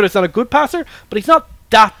know Mariota's not a good passer, but he's not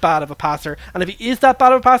that bad of a passer, and if he is that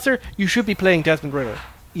bad of a passer, you should be playing Desmond Ridder.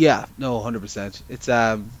 Yeah, no, 100%. It's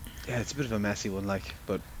it's a bit of a messy one,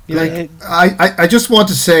 but. Like, I just want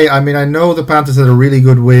to say, I mean, I know the Panthers had a really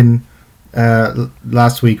good win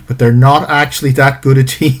last week, but they're not actually that good a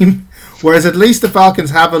team. Whereas at least the Falcons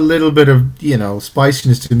have a little bit of,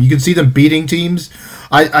 spiciness to them. You can see them beating teams.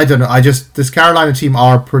 I don't know. This Carolina team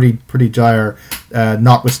are pretty dire,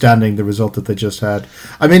 notwithstanding the result that they just had.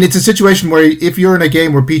 I mean, it's a situation where if you're in a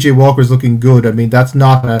game where PJ Walker's looking good, I mean, that's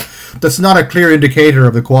not a clear indicator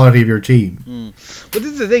of the quality of your team. But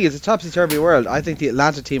this is the thing, it's a topsy-turvy world. I think the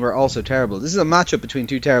Atlanta team are also terrible. This is a matchup between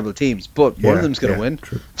two terrible teams, but one of them's going to win.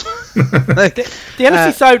 True. The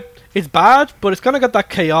NFC South is bad, but it's kind of got that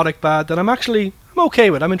chaotic bad that I'm okay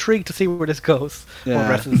with. I'm intrigued to see where this goes for the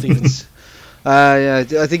rest of the season. I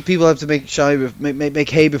think people have to make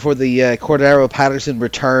hay before the Cordero Patterson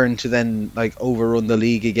return to then like overrun the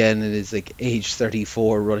league again in his like age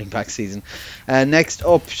 34 running back season. Next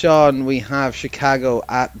up, Sean, we have Chicago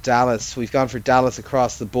at Dallas. We've gone for Dallas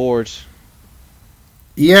across the board.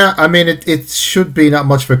 Yeah, I mean, it should be not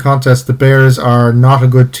much of a contest. The Bears are not a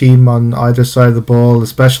good team on either side of the ball,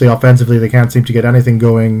 especially offensively. They can't seem to get anything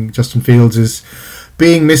going. Justin Fields is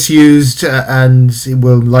being misused and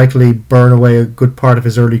will likely burn away a good part of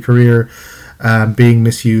his early career being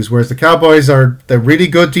misused. Whereas the Cowboys they're really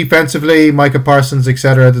good defensively, Micah Parsons,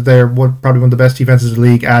 etc. They're probably one of the best defenses in the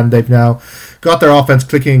league, and they've now got their offense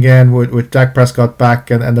clicking again with Dak Prescott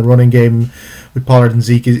back, and the running game with Pollard and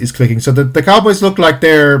Zeke is clicking. So the Cowboys look like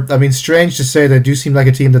strange to say, they do seem like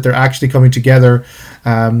a team that they're actually coming together.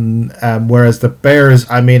 Whereas the Bears,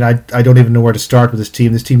 I don't even know where to start with this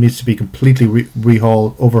team. This team needs to be completely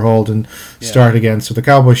overhauled and start again. So the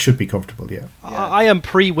Cowboys should be comfortable, yeah. I am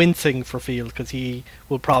pre-wincing for Field because he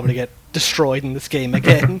will probably get destroyed in this game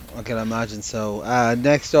again. I can imagine so.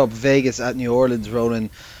 Next up, Vegas at New Orleans, Ronan.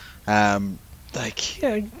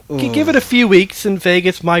 Give it a few weeks and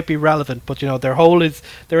Vegas might be relevant, but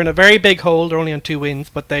they're in a very big hole. They're only on 2 wins,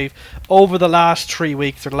 but they've, over the last 3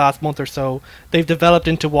 weeks or the last month or so, they've developed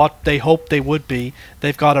into what they hoped they would be.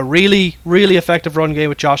 They've got a really, really effective run game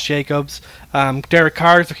with Josh Jacobs. Derek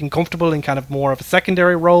Carr is looking comfortable in kind of more of a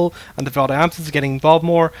secondary role, and the Devontae Adams is getting involved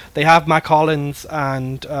more. They have Matt Collins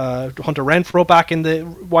and Hunter Renfrow back in the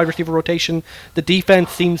wide receiver rotation. The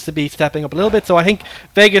defense seems to be stepping up a little bit, so I think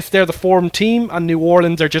Vegas, they're the form team, and New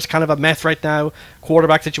Orleans are just kind of a mess right now.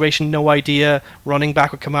 Quarterback situation, no idea. Running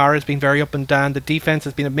back with Kamara has been very up and down. The defense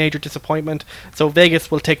has been a major disappointment. So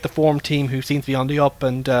Vegas will take the form team who seems to be on the up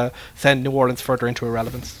and send New Orleans further into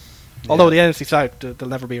irrelevance. Yeah. Although the NFC South, they'll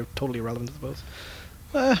never be totally irrelevant, I suppose.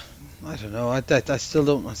 I don't know. I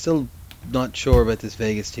still not sure about this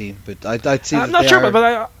Vegas team, but I'd see. I'm not sure,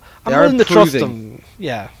 but I'm willing to trust them.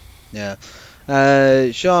 Yeah. Yeah.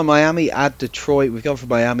 Sean, Miami at Detroit. We've gone for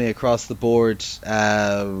Miami across the board.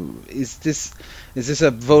 Is this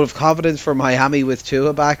a vote of confidence for Miami with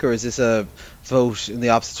Tua back, or is this a vote in the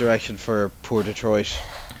opposite direction for poor Detroit?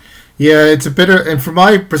 Yeah, it's a bit of, and from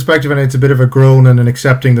my perspective, it's a bit of a groan and an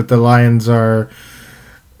accepting that the Lions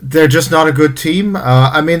they're just not a good team.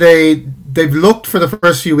 They've looked for the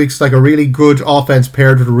first few weeks like a really good offense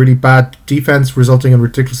paired with a really bad defense, resulting in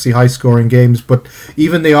ridiculously high-scoring games. But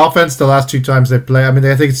even the offense, the last 2 times they play, I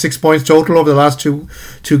think it's 6 points total over the last two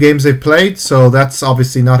games they've played. So that's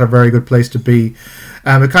obviously not a very good place to be.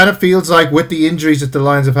 It kind of feels like with the injuries that the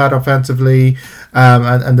Lions have had offensively,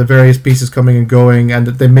 and the various pieces coming and going, and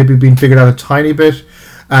that they've maybe been figured out a tiny bit,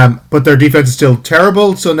 but their defense is still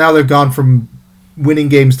terrible. So now they've gone from winning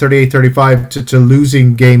games 38-35 to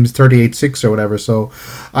losing games 38-6 or whatever. So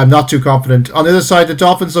I'm not too confident. On the other side, the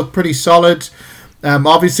Dolphins look pretty solid.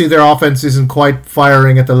 Obviously, their offense isn't quite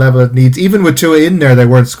firing at the level it needs. Even with Tua in there, they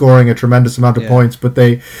weren't scoring a tremendous amount of points. But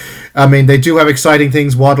they do have exciting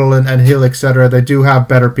things, Waddle and Hill, etc. They do have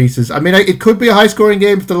better pieces. It could be a high-scoring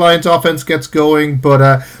game if the Lions' offense gets going.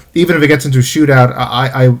 But even if it gets into a shootout,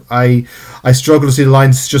 I struggle to see the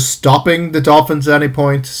Lions just stopping the Dolphins at any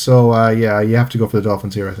point. So, you have to go for the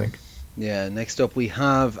Dolphins here, I think. Yeah, next up we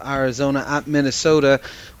have Arizona at Minnesota.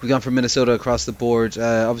 We've gone for Minnesota across the board.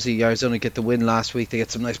 Obviously, Arizona get the win last week. They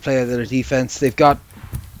get some nice play out of their defense. They've got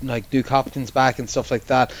like Duke Hopkins back and stuff like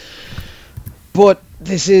that. But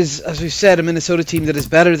this is, as we've said, a Minnesota team that is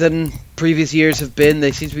better than previous years have been.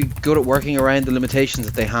 They seem to be good at working around the limitations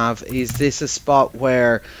that they have. Is this a spot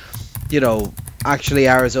where, actually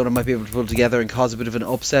Arizona might be able to pull together and cause a bit of an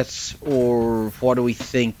upset? Or what do we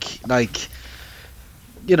think?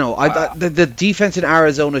 The defense in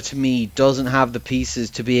Arizona, to me, doesn't have the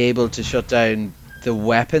pieces to be able to shut down the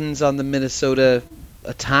weapons on the Minnesota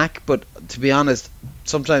attack. But to be honest,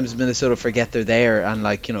 sometimes Minnesota forget they're there, and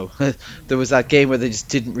there was that game where they just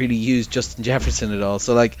didn't really use Justin Jefferson at all.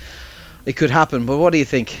 So it could happen. But what do you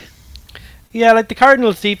think? Yeah, the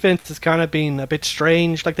Cardinals' defense has kind of been a bit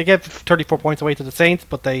strange. They gave 34 points away to the Saints,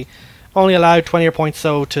 but they only allowed 20 points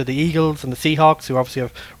so to the Eagles and the Seahawks, who obviously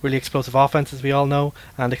have really explosive offenses, we all know,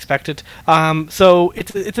 and expected. So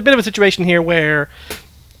it's a bit of a situation here where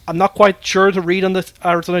I'm not quite sure to read on the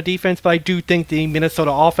Arizona defense, but I do think the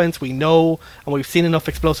Minnesota offense, we know, and we've seen enough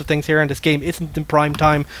explosive things here, and this game isn't in prime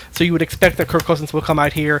time, so you would expect that Kirk Cousins will come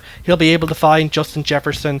out here. He'll be able to find Justin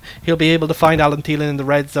Jefferson. He'll be able to find Alan Thielen in the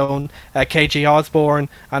red zone. KJ Osborne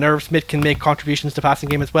and Irv Smith can make contributions to passing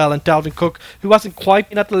game as well, and Dalvin Cook, who hasn't quite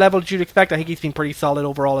been at the level that you'd expect, I think he's been pretty solid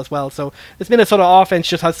overall as well. So this Minnesota offense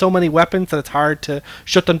just has so many weapons that it's hard to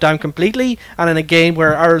shut them down completely, and in a game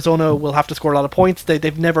where Arizona will have to score a lot of points,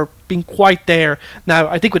 they've never never been quite there. Now,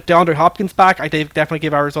 I think with DeAndre Hopkins back, I definitely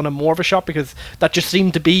give Arizona more of a shot, because that just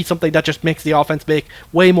seemed to be something that just makes the offense make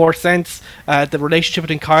way more sense. The relationship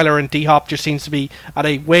between Kyler and D-Hop just seems to be at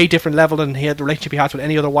a way different level than the relationship he has with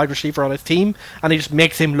any other wide receiver on his team, and he just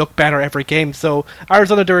makes him look better every game. So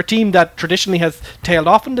Arizona, they're a team that traditionally has tailed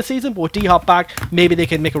off in the season, but with D-Hop back, maybe they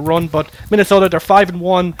can make a run. But Minnesota, they're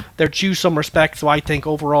 5-1, they're due some respect, so I think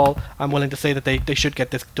overall I'm willing to say that they should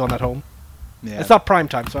get this done at home. Yeah. It's not prime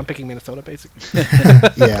time, so I'm picking Minnesota basically.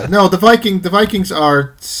 Yeah, no, the Vikings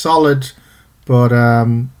are solid, but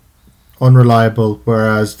unreliable.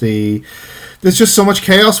 Whereas there's just so much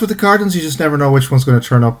chaos with the Cardinals, you just never know which one's going to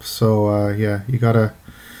turn up. So yeah, you gotta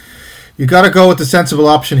go with the sensible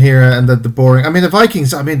option here, and the boring. I mean, the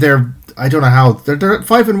Vikings. I mean, I don't know how they're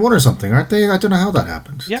 5-1 or something, aren't they? I don't know how that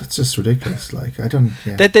happened. Yeah. It's just ridiculous. Like, I don't.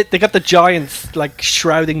 Yeah. They got the Giants like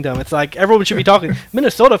shrouding them. It's like everyone should be talking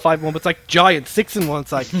Minnesota 5-1, but it's like Giants 6-1.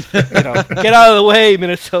 It's like, get out of the way,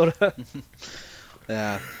 Minnesota.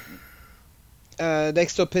 Yeah.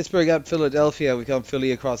 Next up, Pittsburgh at Philadelphia. We've got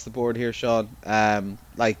Philly across the board here, Sean.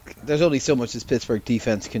 There's only so much this Pittsburgh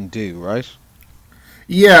defense can do, right?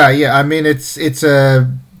 Yeah. I mean, it's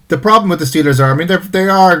the problem with the Steelers are, I mean, they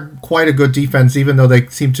are quite a good defense, even though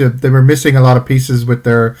they were missing a lot of pieces with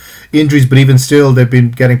their injuries, but even still, they've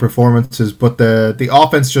been getting performances. But the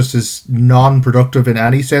offense just is non-productive in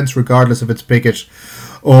any sense, regardless if it's Pickett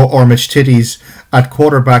or Mitch Titties at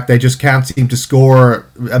quarterback. They just can't seem to score.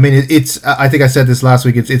 I mean, I think I said this last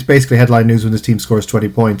week. It's basically headline news when this team scores 20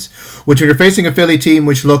 points. Which, when you're facing a Philly team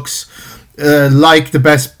which looks like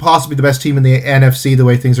possibly the best team in the NFC, the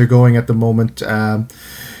way things are going at the moment.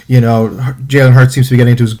 Jalen Hurts seems to be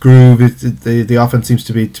getting into his groove. The offense seems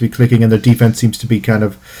to be clicking, and their defense seems to be kind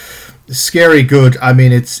of scary good. I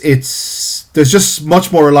mean, there's just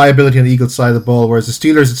much more reliability on the Eagles side of the ball, whereas the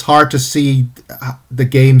Steelers, it's hard to see the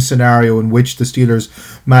game scenario in which the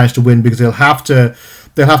Steelers manage to win, because they'll have to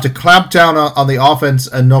clamp down on the offense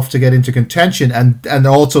enough to get into contention, and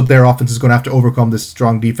also their offense is going to have to overcome this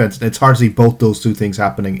strong defense, and it's hard to see both those two things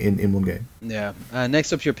happening in one game. Yeah.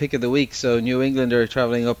 Next up, your pick of the week. So New England are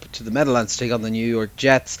travelling up to the Meadowlands to take on the New York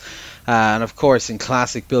Jets. And of course, in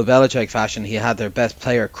classic Bill Belichick fashion, he had their best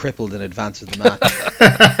player crippled in advance of the match.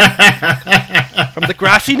 From the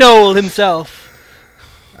grassy knoll himself.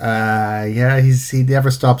 Yeah, he never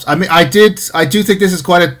stops. I mean, I do think this is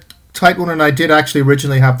quite a tight one, and I did actually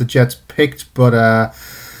originally have the Jets picked, but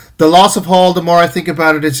the loss of Hall, the more I think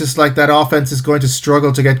about it, it's just like that offense is going to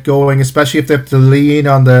struggle to get going, especially if they have to lean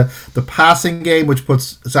on the passing game, which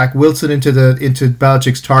puts Zach Wilson into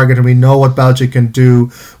Belichick's target, and we know what Belichick can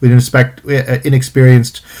do with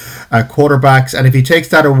inexperienced quarterbacks. And if he takes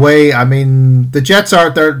that away, I mean, the Jets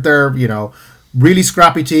they're really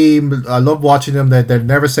scrappy team. I love watching them. They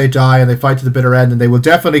never say die, and they fight to the bitter end, and they will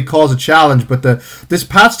definitely cause a challenge. But this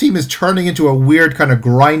Pats team is turning into a weird kind of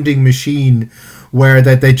grinding machine, where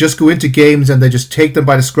they just go into games and they just take them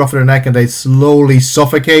by the scruff of their neck, and they slowly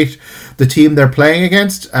suffocate the team they're playing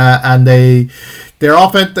against. And the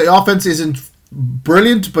offense isn't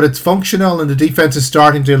brilliant, but it's functional, and the defense is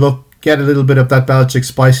starting to get a little bit of that Belichick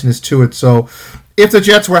spiciness to it. So if the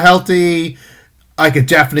Jets were healthy, I could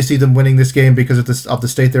definitely see them winning this game because of the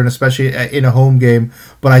state they're in, especially in a home game.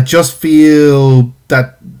 But I just feel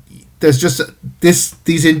that there's just this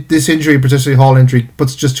injury, particularly Hall injury,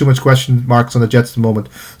 puts just too much question marks on the Jets at the moment.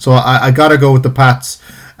 So I gotta go with the Pats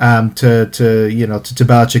to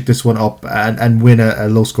Belichick this one up and win a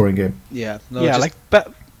low scoring game. Yeah,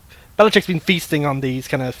 Belichick's been feasting on these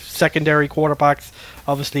kind of secondary quarterbacks.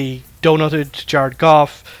 Obviously, donutted Jared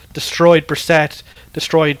Goff, destroyed Brissett,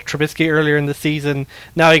 destroyed Trubisky earlier in the season.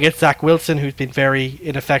 Now he gets Zach Wilson, who's been very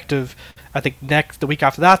ineffective. I think the week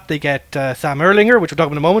after that, they get Sam Erlinger, which we'll talk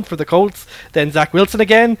about in a moment, for the Colts. Then Zach Wilson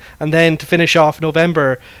again. And then to finish off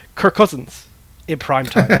November, Kirk Cousins in prime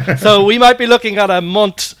time. So we might be looking at a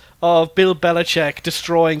month of Bill Belichick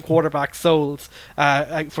destroying quarterback souls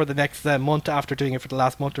for the next month after doing it for the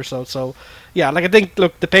last month or so. So, yeah, I think,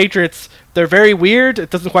 the Patriots, they're very weird.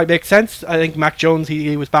 It doesn't quite make sense. I think Mac Jones,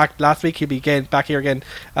 he was back last week. He'll be back here again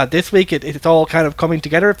this week. It's all kind of coming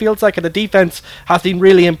together, it feels like. And the defense has been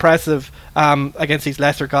really impressive against these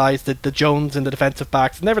lesser guys, the Jones and the defensive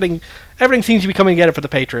backs. And everything seems to be coming together for the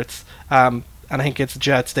Patriots. And I think against the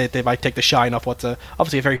Jets, they might take the shine off what's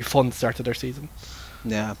obviously a very fun start to their season.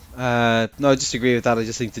 Yeah, no, I just agree with that. I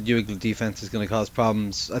just think the New England defense is going to cause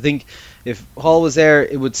problems. I think if Hall was there,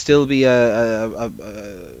 it would still be a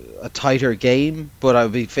tighter game, but I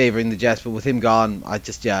would be favouring the Jets. But with him gone, I'm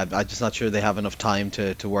just not sure they have enough time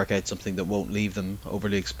to work out something that won't leave them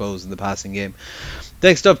overly exposed in the passing game.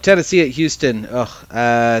 Next up, Tennessee at Houston.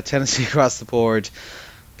 Tennessee across the board.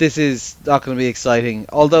 this is not going to be exciting,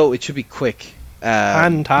 although it should be quick.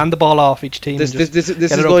 Hand the ball off each team. This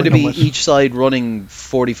is going to be each side running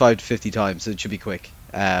 45 to 50 times, so it should be quick.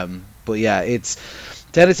 But yeah, it's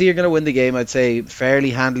Tennessee are going to win the game, I'd say, fairly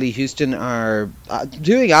handily. Houston are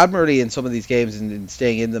doing admirably in some of these games and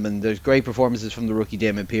staying in them, and there's great performances from the rookie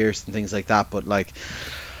Dameon Pierce and things like that, but like,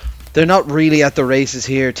 they're not really at the races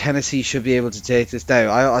here. Tennessee should be able to take this down.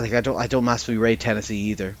 I don't massively rate Tennessee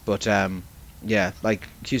either, but yeah, like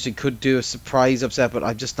Houston could do a surprise upset, but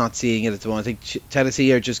I'm just not seeing it at the moment. I think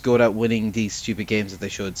Tennessee are just good at winning these stupid games that they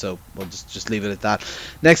should, so we'll just leave it at that.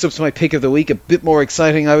 Next up's my pick of the week, a bit more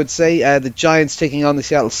exciting, I would say. The Giants taking on the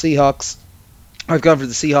Seattle Seahawks. I've gone for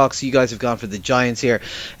the Seahawks, you guys have gone for the Giants here.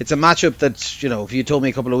 It's a matchup that, you know, if you told me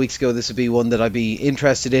a couple of weeks ago this would be one that I'd be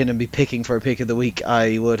interested in and be picking for a pick of the week,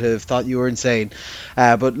 I would have thought you were insane.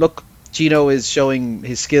 But look, Gino is showing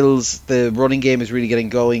his skills. The running game is really getting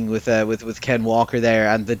going with Ken Walker there,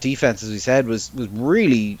 and the defense, as we said, was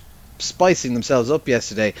really spicing themselves up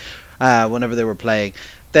yesterday whenever they were playing.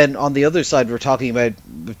 Then on the other side, we're talking about,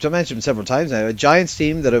 I mentioned several times now, a Giants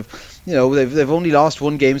team that have, you know, they've only lost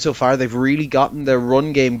one game so far. They've really gotten their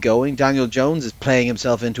run game going. Daniel Jones is playing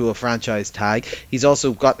himself into a franchise tag. He's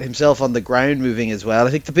also got himself on the ground moving as well. I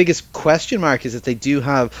think the biggest question mark is that they do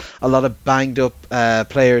have a lot of banged up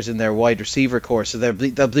players in their wide receiver core, so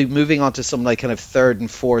they'll be moving on to some like kind of third and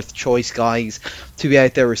fourth choice guys to be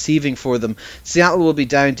out there receiving for them. Seattle will be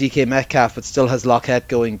down DK Metcalf, but still has Lockett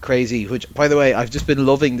going crazy, which, by the way, I've just been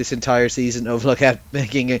loving this entire season of Lockett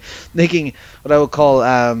making what I would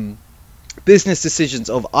call business decisions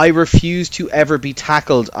of, I refuse to ever be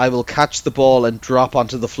tackled, I will catch the ball and drop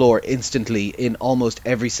onto the floor instantly in almost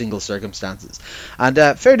every single circumstances. And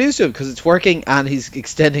fair dues to him, because it's working and he's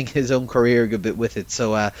extending his own career a good bit with it.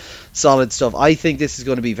 So solid stuff. I think this is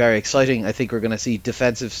going to be very exciting. I think we're going to see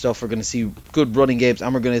defensive stuff, we're going to see good running games,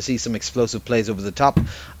 and we're going to see some explosive plays over the top.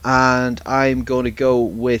 And I'm going to go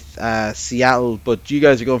with Seattle, but you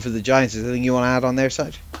guys are going for the Giants. Is there anything you want to add on their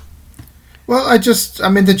side? Well, I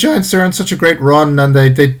mean, the Giants are on such a great run, and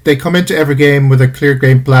they come into every game with a clear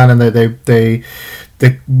game plan, and they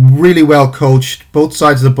really well coached both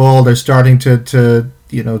sides of the ball. They're starting to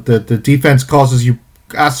you know, the defense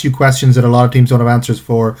asks you questions that a lot of teams don't have answers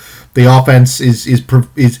for. The offense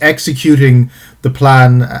is executing the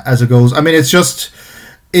plan as it goes. I mean,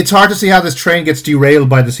 it's hard to see how this train gets derailed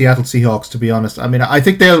by the Seattle Seahawks, to be honest. I mean, I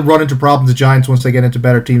think they'll run into problems, the Giants, once they get into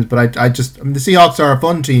better teams, but I mean, the Seahawks are a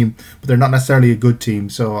fun team, but they're not necessarily a good team,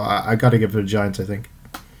 so I got to give it to the Giants, I think.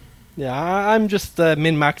 Yeah, I'm just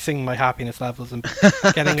min-maxing my happiness levels and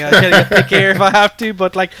getting a pick here if I have to,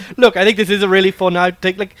 but like, look, I think this is a really fun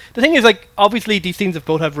outtake. Like, the thing is, like, obviously these teams have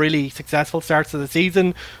both had really successful starts to the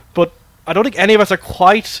season, but I don't think any of us are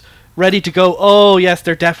quite ready to go, oh yes,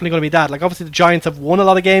 they're definitely going to be that. Like, obviously the Giants have won a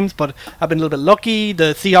lot of games, but have been a little bit lucky.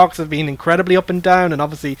 The Seahawks have been incredibly up and down, and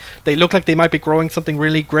obviously they look like they might be growing something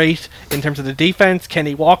really great in terms of the defense.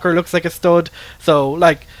 Kenny Walker looks like a stud. So,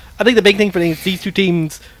 like, I think the big thing for these two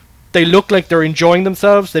teams, they look like they're enjoying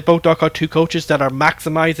themselves. They both got two coaches that are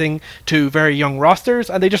maximizing to very young rosters,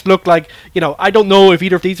 and they just look like, you know, I don't know if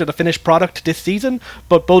either of these are the finished product this season,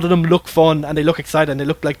 but both of them look fun and they look excited and they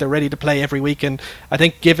look like they're ready to play every week. And I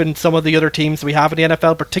think given some of the other teams we have in the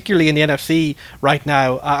NFL, particularly in the NFC right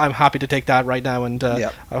now, I'm happy to take that right now, and I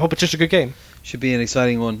hope it's just a good game. Should be an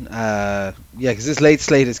exciting one. Because this late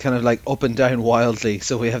slate is kind of like up and down wildly.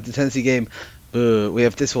 So we have the Tennessee game. We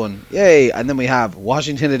have this one, yay, and then we have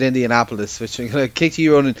Washington at Indianapolis, which I'm going to kick to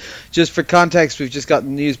you on. Just for context, we've just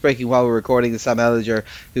gotten news breaking while we're recording. Sam Ellinger,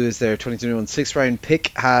 who is their 2021 6th round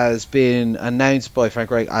pick, has been announced by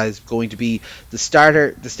Frank Reich as going to be the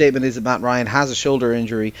starter. The statement is that Matt Ryan has a shoulder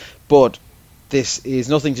injury, but this is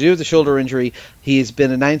nothing to do with the shoulder injury. He has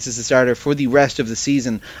been announced as the starter for the rest of the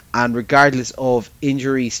season, and regardless of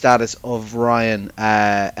injury status of Ryan,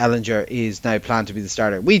 Ellinger is now planned to be the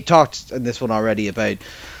starter. We talked in this one already about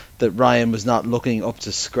that Ryan was not looking up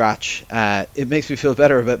to scratch. It makes me feel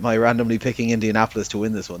better about my randomly picking Indianapolis to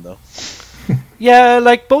win this one, though. Yeah,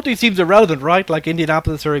 like, both these teams are relevant, right? Like,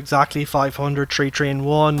 Indianapolis are exactly 500,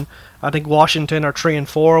 3-3-1. I think Washington are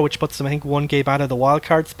 3-4, which puts them, I think, one game out of the wild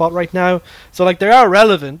card spot right now. So, like, they are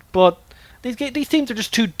relevant, but these teams are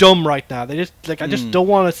just too dumb right now. They just, like, I just don't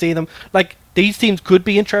want to see them. Like, these teams could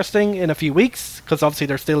be interesting in a few weeks, because obviously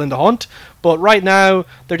they're still in the hunt. But right now,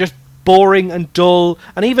 they're just boring and dull.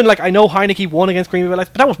 And even, like, I know Heineke won against Green Bay,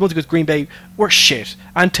 but that was mostly because Green Bay were shit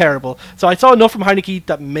and terrible. So I saw enough from Heineke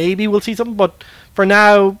that maybe we'll see something, but for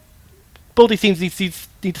now, both these teams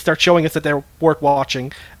need to start showing us that they're worth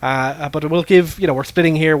watching. But it will give, we're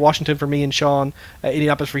splitting here, Washington for me and Sean,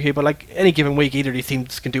 Indianapolis for you. But like any given week, either of these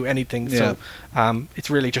teams can do anything. Yeah. So it's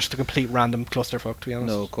really just a complete random clusterfuck, to be honest.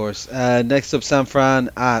 No, of course. Next up, San Fran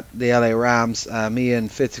at the LA Rams. Me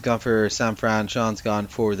and Fitz have gone for San Fran. Sean's gone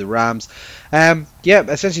for the Rams.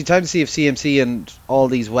 Essentially time to see if CMC and all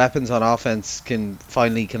these weapons on offense can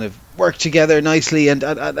finally kind of work together nicely and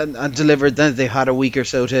deliver. Then they had a week or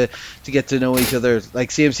so to get to know each other. Like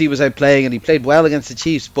CMC was out playing and he played well against the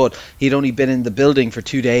Chiefs, but he'd only been in the building for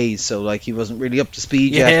 2 days, so like he wasn't really up to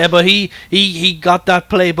speed yet. Yeah, but he got that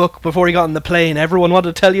playbook before he got on the plane. Everyone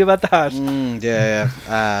wanted to tell you about that. And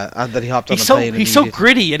then he hopped on the plane. He's so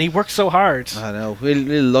gritty and he works so hard. I know,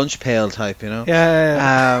 little lunch pail type,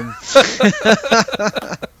 Yeah. So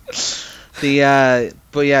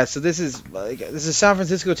this is a San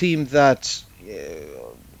Francisco team that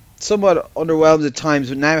somewhat underwhelmed at times,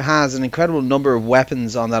 but now has an incredible number of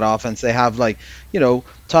weapons on that offense. They have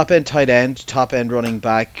top end tight end, top end running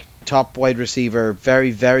back, top wide receiver,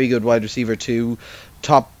 very very good wide receiver too.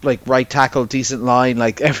 Top right tackle, decent line,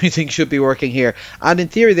 everything should be working here. And in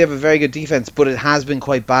theory they have a very good defense, but it has been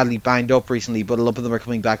quite badly banged up recently, but a lot of them are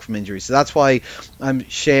coming back from injury. So that's why I'm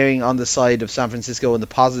sharing on the side of San Francisco and the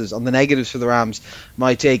positives. On the negatives for the Rams,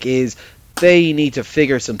 my take is they need to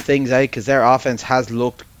figure some things out, because their offense has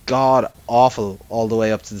looked god awful all the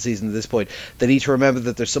way up to the season at this point. They need to remember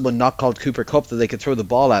that there's someone not called Cooper Kupp that they could throw the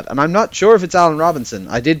ball at, and I'm not sure if it's Allen Robinson.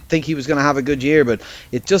 I did think he was going to have a good year, but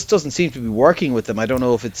it just doesn't seem to be working with them. I don't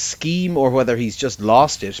know if it's scheme or whether he's just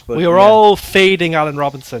lost it. But we are all fading Allen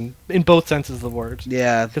Robinson in both senses of the word.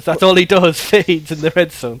 Yeah, because that's all he does, fades in the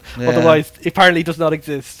red zone. Yeah. Otherwise, apparently does not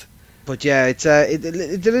exist. But yeah, it's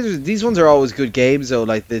these ones are always good games though.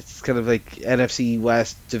 It's kind of like NFC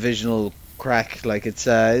West divisional crack. It's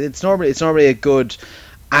normally a good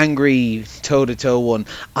angry toe-to-toe one.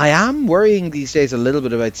 I am worrying these days a little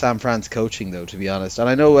bit about San Fran's coaching though, to be honest. And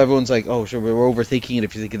I know everyone's like, oh sure, we're overthinking it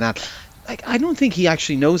if you're thinking that. I don't think he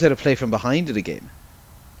actually knows how to play from behind in a game.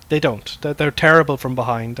 They don't. They're terrible from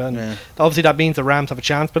behind, and obviously that means the Rams have a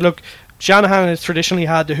chance. But look, Shanahan has traditionally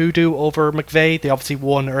had the hoodoo over McVay. They obviously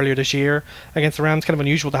won earlier this year against the Rams. Kind of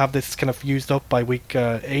unusual to have this kind of used up by week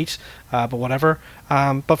 8, but whatever.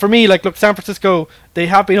 But for me, look, San Francisco, they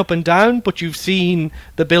have been up and down, but you've seen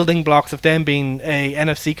the building blocks of them being a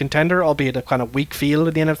NFC contender, albeit a kind of weak field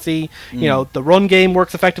in the NFC. The run game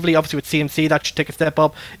works effectively. Obviously with CMC, that should take a step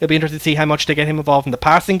up. It'll be interesting to see how much they get him involved in the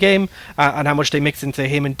passing game, and how much they mix into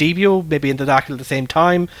him and Devio, maybe in the backfield at the same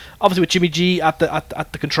time. Obviously with Jimmy G at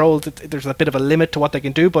the controls, there's a bit of a limit to what they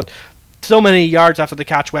can do, but so many yards after the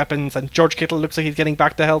catch weapons, and George Kittle looks like he's getting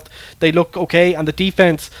back to health. They look okay, and the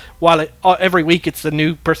defense, while every week it's the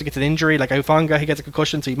new person gets an injury, like Ufanga, he gets a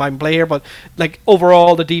concussion, so he might play here, but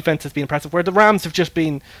overall the defense has been impressive, where the Rams have just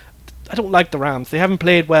been, I don't like the Rams. They haven't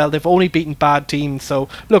played well. They've only beaten bad teams. So,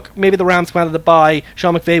 look, maybe the Rams come out of the bye.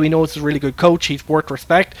 Sean McVay, we know is a really good coach. He's worth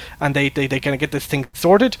respect, and they kind of get this thing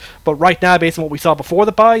sorted. But right now, based on what we saw before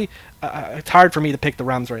the bye, it's hard for me to pick the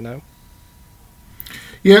Rams right now.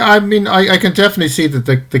 Yeah, I mean, I can definitely see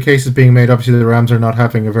that the case is being made. Obviously, the Rams are not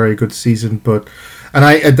having a very good season,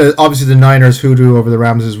 obviously the Niners hoodoo over the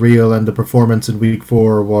Rams is real, and the performance in Week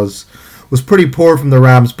 4 was pretty poor from the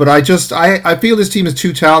Rams. But I feel this team is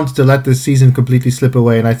too talented to let this season completely slip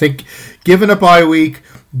away. And I think, given a bye week,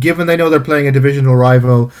 given they know they're playing a divisional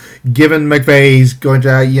rival, given McVay's going to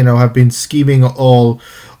have been scheming all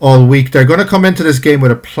week, they're going to come into this game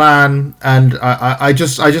with a plan. And I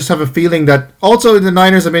just have a feeling that also the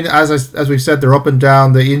Niners, I mean, as we've said, they're up and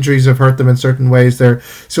down. The injuries have hurt them in certain ways. They're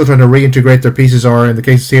still trying to reintegrate their pieces, or in the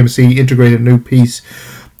case of CMC, integrate a new piece.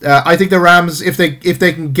 I think the Rams, if they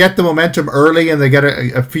can get the momentum early and they get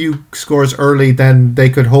a few scores early, then they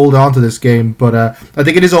could hold on to this game. But I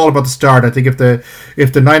think it is all about the start. I think if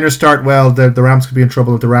the Niners start well, the Rams could be in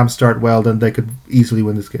trouble. If the Rams start well, then they could easily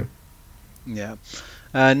win this game. Yeah.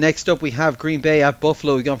 Next up, we have Green Bay at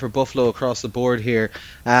Buffalo. We've gone for Buffalo across the board here.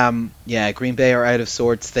 Green Bay are out of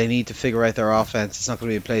sorts. They need to figure out their offense. It's not going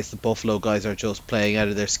to be a place. The Buffalo guys are just playing out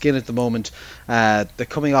of their skin at the moment. They're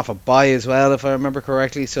coming off a bye as well, if I remember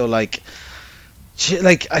correctly. So, I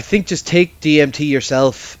think just take DMT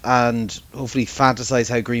yourself and hopefully fantasize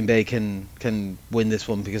how Green Bay can win this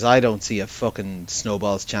one, because I don't see a fucking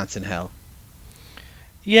snowball's chance in hell.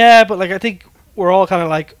 Yeah, but I think we're all kind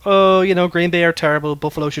of Green Bay are terrible,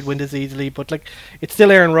 Buffalo should win this easily, but it's still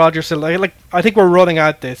Aaron Rodgers. So I think we're running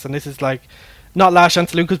out this, and this is not last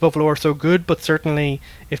chance Lucas. Buffalo are so good, but certainly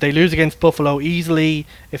if they lose against Buffalo easily,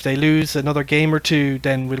 if they lose another game or two,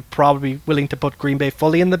 then we'll probably be willing to put Green Bay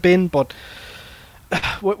fully in the bin. But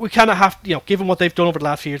we kind of have, given what they've done over the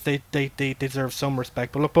last few years, they deserve some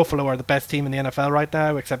respect. But look, Buffalo are the best team in the NFL right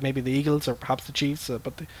now, except maybe the Eagles or perhaps the Chiefs.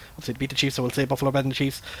 But obviously, they beat the Chiefs, so we'll say Buffalo better than the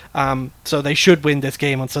Chiefs. So they should win this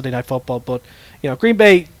game on Sunday Night Football. But Green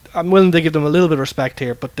Bay, I'm willing to give them a little bit of respect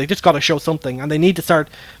here, but they just got to show something, and they need to start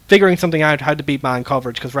figuring something out how to beat man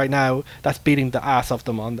coverage, because right now that's beating the ass off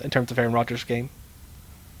them in terms of Aaron Rodgers' game.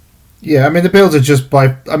 Yeah, I mean the Bills are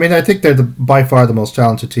I think they're by far the most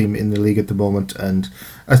talented team in the league at the moment, and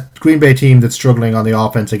a Green Bay team that's struggling on the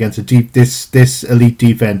offense against this elite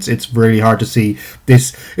defense. It's really hard to see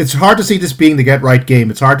this. It's hard to see this being the get right game.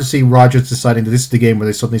 It's hard to see Rodgers deciding that this is the game where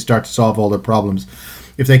they suddenly start to solve all their problems.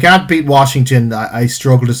 If they can't beat Washington, I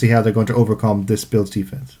struggle to see how they're going to overcome this Bills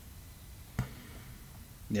defense.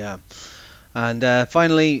 Yeah, and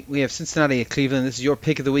finally we have Cincinnati at Cleveland. This is your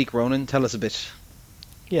pick of the week, Ronan. Tell us a bit.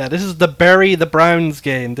 Yeah, this is the bury the Browns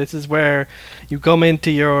game. This is where you come into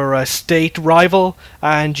your state rival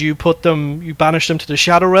and you banish them to the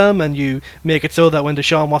Shadow Realm, and you make it so that when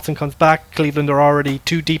Deshaun Watson comes back, Cleveland are already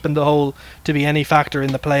too deep in the hole to be any factor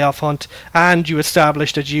in the playoff hunt, and you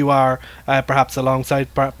establish that you are, perhaps alongside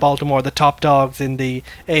Baltimore, the top dogs in the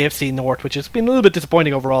AFC North, which has been a little bit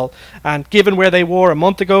disappointing overall. And given where they were a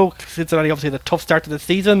month ago, Cincinnati obviously had a tough start to the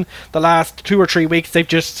season, the last 2 or 3 weeks they've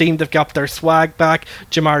just seemed to have got their swag back.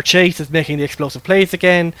 Jamar Chase is making the explosive plays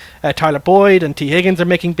again. Tyler Boyd and T. Higgins are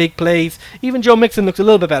making big plays. Even Joe Mixon looks a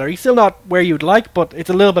little bit better. He's still not where you'd like, but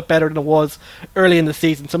it's a little bit better than it was early in the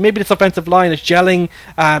season. So maybe this offensive line is gelling.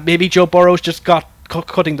 Maybe Joe Burrow's just got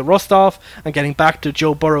cutting the rust off and getting back to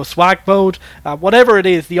Joe Burrow swag mode. Whatever it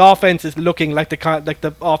is, the offense is looking like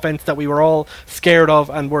the offense that we were all scared of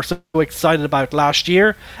and were so excited about last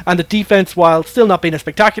year. And the defense, while still not being a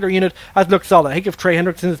spectacular unit, has looked solid. I think if Trey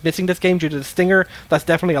Hendrickson is missing this game due to the stinger, that's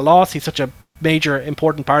definitely a loss. He's such a major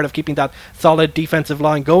important part of keeping that solid defensive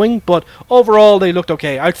line going, but overall they looked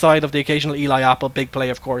okay outside of the occasional Eli Apple big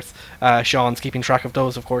play. Of course, Sean's keeping track of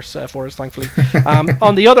those, of course, for us, thankfully.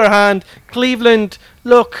 On the other hand, Cleveland,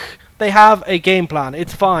 look, they have a game plan.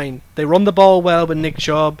 It's fine. They run the ball well with Nick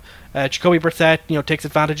Chubb. Jacoby Brissett, takes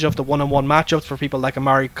advantage of the one-on-one matchups for people like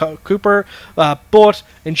Amari Cooper, but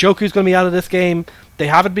Njoku's going to be out of this game. They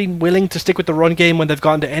haven't been willing to stick with the run game when they've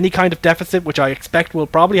gotten to any kind of deficit, which I expect will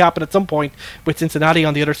probably happen at some point with Cincinnati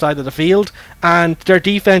on the other side of the field. And their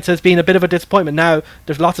defense has been a bit of a disappointment. Now,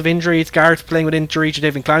 there's lots of injuries. Garrett's playing with injuries.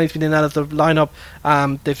 David Clowney's been in and out of the lineup.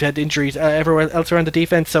 They've had injuries everywhere else around the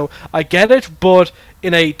defense. So I get it, but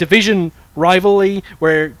in a division rivalry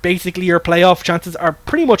where basically your playoff chances are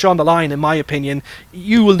pretty much on the line, in my opinion,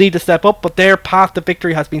 you will need to step up, but their path to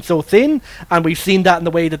victory has been so thin, and we've seen that in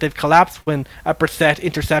the way that they've collapsed when a Brissett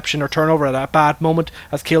interception or turnover at a bad moment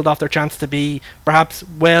has killed off their chance to be perhaps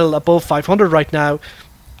well above 500 right now.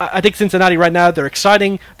 I think Cincinnati right now, they're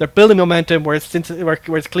exciting, they're building momentum, whereas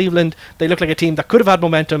Cleveland, they look like a team that could have had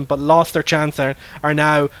momentum but lost their chance and are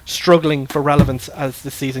now struggling for relevance as the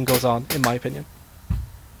season goes on, in my opinion.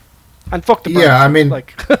 And fuck the Browns. Yeah, I mean,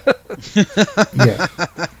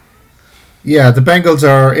 yeah, the Bengals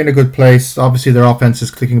are in a good place. Obviously, their offense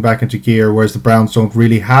is clicking back into gear, whereas the Browns don't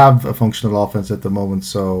really have a functional offense at the moment.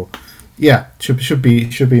 So, yeah, should be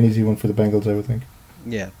an easy one for the Bengals, I would think.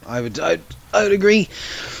 Yeah, I would agree.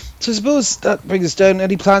 So I suppose that brings us down.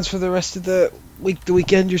 Any plans for the rest of the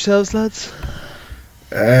weekend yourselves, lads?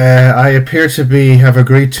 I appear to have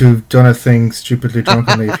agreed to done a thing stupidly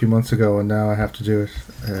drunkenly a few months ago, and now I have to do it.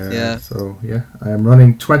 Yeah. So yeah, I am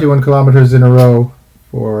running 21 kilometers in a row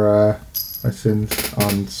for my sins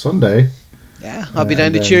on Sunday. Yeah, I'll be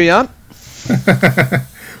down to cheer you on.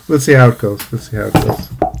 We'll see how it goes.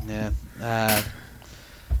 Yeah.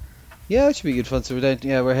 Yeah, it should be good fun. So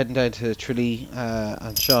we're heading down to Tralee,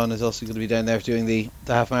 and Sean is also going to be down there doing the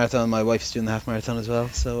half marathon. My wife's doing the half marathon as well,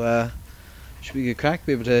 so should be a good crack.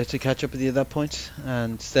 Be able to catch up with you at that point,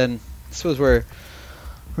 and then I suppose we're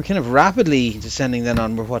kind of rapidly descending. Then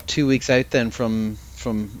on, we're 2 weeks out then from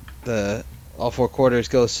the all four quarters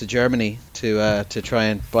goes to Germany to try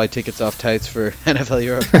and buy tickets off touts for NFL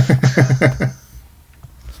Europe.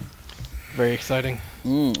 Very exciting.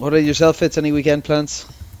 What about yourself, Fitz? Any weekend plans?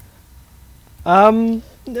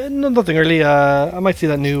 Nothing early. I might see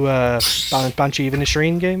that new Banshee of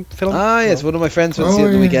Inisherin game film. Yes, one of my friends went to see it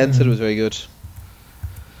on the weekend, said it was very good.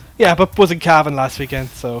 Yeah, but was in Cavan last weekend,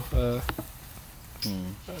 so I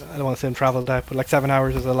don't want to say I'm travelled out, but like 7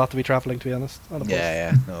 hours is a lot to be travelling, to be honest.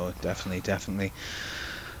 Yeah, no, definitely.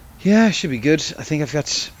 Yeah, should be good. I think I've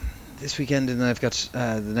got this weekend, and then I've got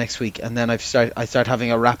the next week, and then I start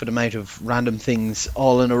having a rapid amount of random things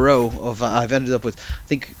all in a row. I've ended up with, I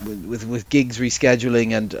think, with gigs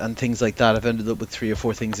rescheduling and things like that. I've ended up with 3 or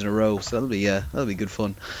 4 things in a row, so that'll be good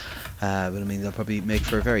fun. But I mean, they'll probably make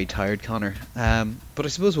for a very tired Connor. But I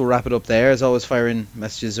suppose we'll wrap it up there. As always, fire in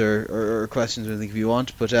messages or questions or anything if you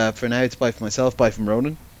want. But for now, it's bye from myself, bye from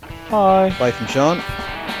Ronan, Bye. bye from Sean.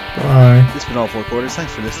 Bye. This has been All Four Quarters.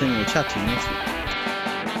 Thanks for listening. We'll chat to you next week.